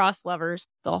 star-crossed lovers,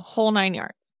 the whole 9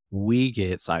 yards. We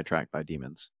get sidetracked by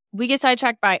demons. We get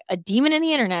sidetracked by a demon in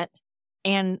the internet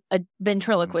and a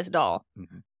ventriloquist doll.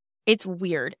 It's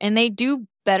weird. And they do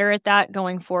better at that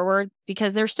going forward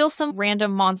because there's still some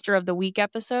random Monster of the Week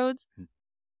episodes.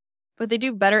 But they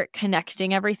do better at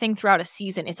connecting everything throughout a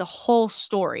season. It's a whole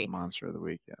story. Monster of the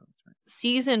Week, yeah. That's right.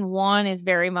 Season 1 is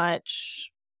very much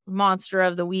Monster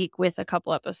of the Week with a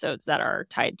couple episodes that are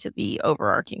tied to the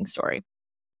overarching story.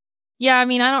 Yeah, I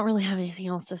mean, I don't really have anything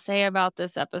else to say about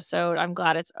this episode. I'm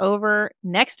glad it's over.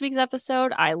 Next week's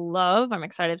episode, I'm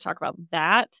excited to talk about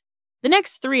that. The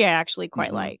next 3 I actually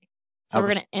quite like. So we're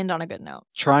going to end on a good note.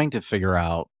 Trying to figure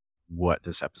out what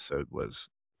this episode was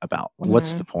about.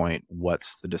 What's the point?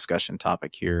 What's the discussion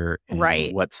topic here? And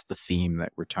what's the theme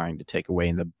that we're trying to take away?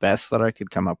 And the best that I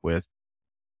could come up with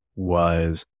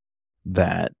was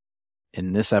that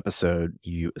in this episode,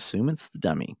 you assume it's the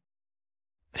dummy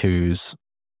who's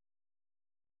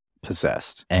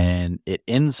possessed. And it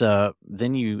ends up,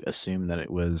 then you assume that it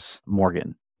was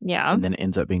Morgan. Yeah. And then it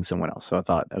ends up being someone else. So I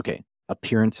thought, okay,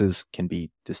 appearances can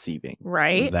be deceiving.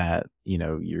 Right. That,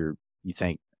 you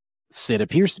think Sid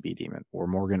appears to be a demon, or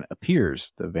Morgan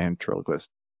appears, the ventriloquist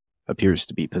appears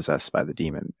to be possessed by the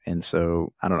demon. And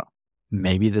so, I don't know,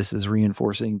 maybe this is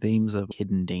reinforcing themes of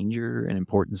hidden danger and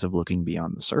importance of looking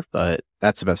beyond the surface, but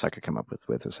that's the best I could come up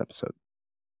with this episode.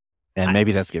 And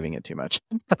maybe that's giving it too much.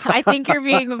 I think you're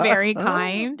being very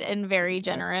kind and very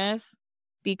generous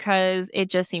because it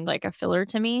just seemed like a filler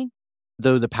to me.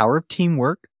 Though the power of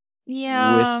teamwork,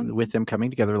 Yeah. with them coming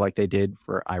together like they did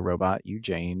for iRobot,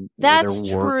 Eugene. That's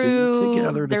they're working true.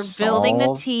 together to They're building the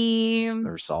solve- team.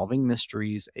 They're solving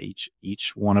mysteries.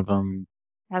 Each one of them,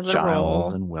 Has a Giles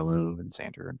role. and Willow and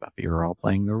Xander and Buffy are all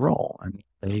playing their role, and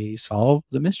they solve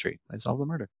the mystery. They solve the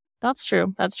murder. That's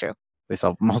true. That's true. They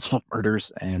solve multiple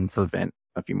murders and prevent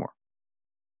a few more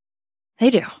They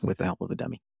do. with the help of a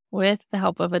dummy. With the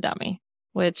help of a dummy,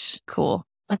 which cool.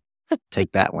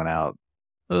 Take that one out.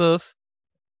 Oof.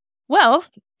 Well,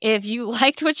 if you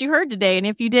liked what you heard today, and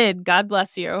if you did, God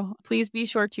bless you. Please be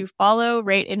sure to follow,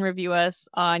 rate, and review us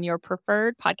on your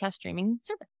preferred podcast streaming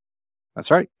service.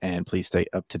 That's right. And please stay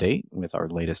up to date with our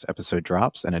latest episode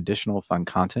drops and additional fun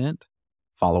content.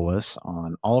 Follow us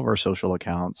on all of our social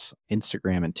accounts,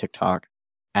 Instagram and TikTok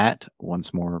at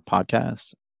Once More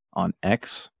Podcast, on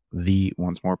X, the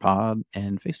Once More Pod,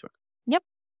 and Facebook.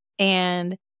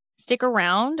 And stick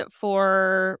around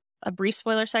for a brief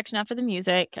spoiler section after the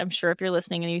music. I'm sure if you're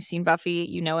listening and you've seen Buffy,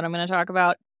 you know what I'm going to talk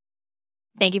about.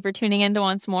 Thank you for tuning in to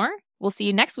Once More. We'll see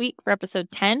you next week for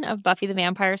episode 10 of Buffy the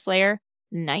Vampire Slayer,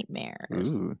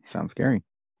 Nightmares. Ooh, sounds scary.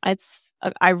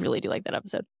 I really do like that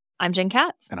episode. I'm Jen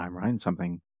Katz. And I'm Ryan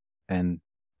something, and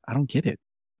I don't get it.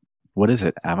 What is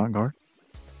it? Avant-garde?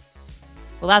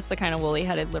 Well, that's the kind of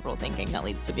woolly-headed liberal thinking that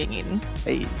leads to being eaten.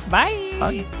 Hey. Bye.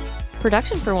 Bye.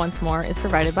 Production for Once More is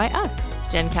provided by us,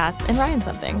 Jen Katz and Ryan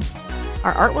Something.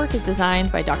 Our artwork is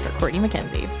designed by Dr. Courtney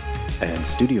McKenzie. And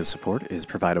studio support is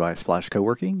provided by Splash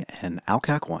Co-working and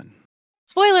Alcac One.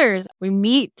 Spoilers! We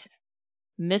meet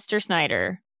Mr.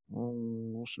 Snyder,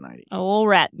 Oh, Schneidy. old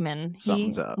ratman.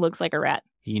 Something's He up. looks like a rat.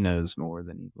 He knows more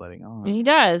than he's letting on. He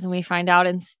does, and we find out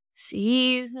in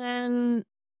season...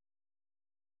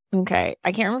 Okay,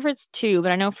 I can't remember if it's 2,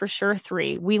 but I know for sure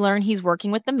 3. We learn he's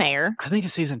working with the mayor. I think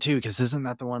it's season 2, because isn't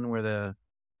that the one where the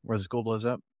school blows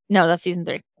up? No, that's season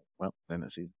 3. Well, then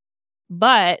it's season.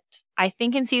 But I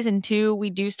think in season 2, we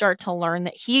do start to learn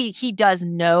that he does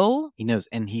know. He knows,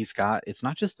 and he's got, it's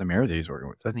not just the mayor that he's working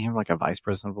with. Doesn't he have like a vice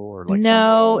president or like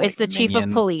No, some, it's the chief of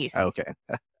minion? police. Okay.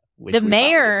 Which The we finally get to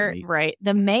mayor, meet. right?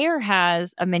 The mayor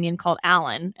has a minion called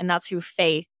Alan, and that's who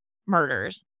Faith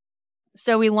murders.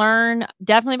 So we learn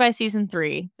definitely by season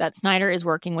 3 that Snyder is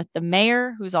working with the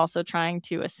mayor, who's also trying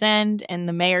to ascend, and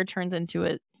the mayor turns into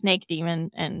a snake demon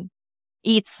and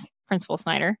eats Principal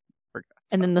Snyder,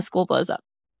 and then the school blows up.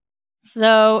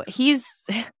 So he's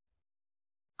Of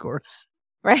course.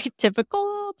 right,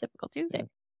 typical Tuesday.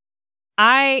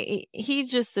 He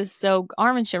just is so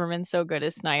Armin Shimmerman's so good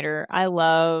as Snyder. I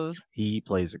love. He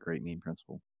plays a great mean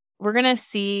principal. We're gonna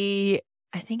see,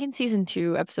 I think in season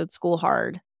 2, episode School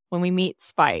Hard, when we meet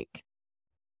Spike.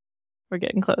 We're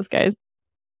getting close, guys.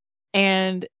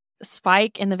 And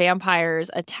Spike and the vampires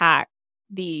attack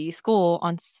the school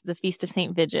on the Feast of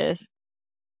St. Vigus.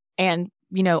 And,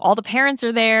 you know, all the parents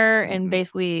are there. And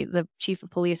basically the chief of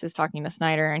police is talking to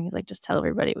Snyder. And he's like, just tell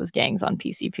everybody it was gangs on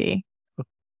PCP.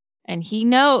 And he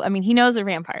knows they're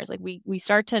vampires. Like we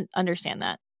start to understand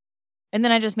that. And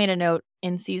then I just made a note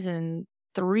in season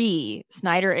 3,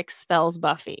 Snyder expels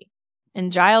Buffy.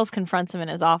 And Giles confronts him in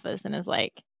his office and is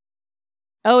like,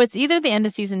 oh, it's either the end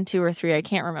of season 2 or 3. I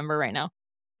can't remember right now.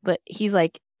 But he's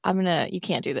like, you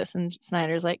can't do this. And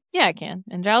Snyder's like, yeah, I can.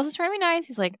 And Giles is trying to be nice.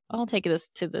 He's like, I'll take this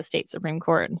to the state Supreme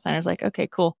Court. And Snyder's like, okay,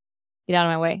 cool. Get out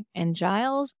of my way. And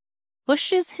Giles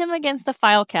pushes him against the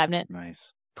file cabinet,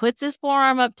 Nice. puts his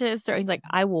forearm up to his throat. He's like,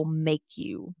 I will make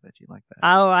you. Bet you like that.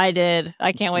 Oh, I did.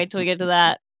 I can't wait till we get to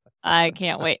that. I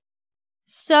can't wait.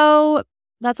 So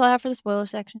that's all I have for the spoiler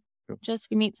section. Cool. Just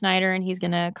we meet Snyder and he's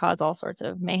going to cause all sorts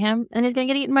of mayhem and he's going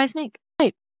to get eaten by a snake.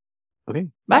 Right. Okay.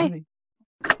 Bye.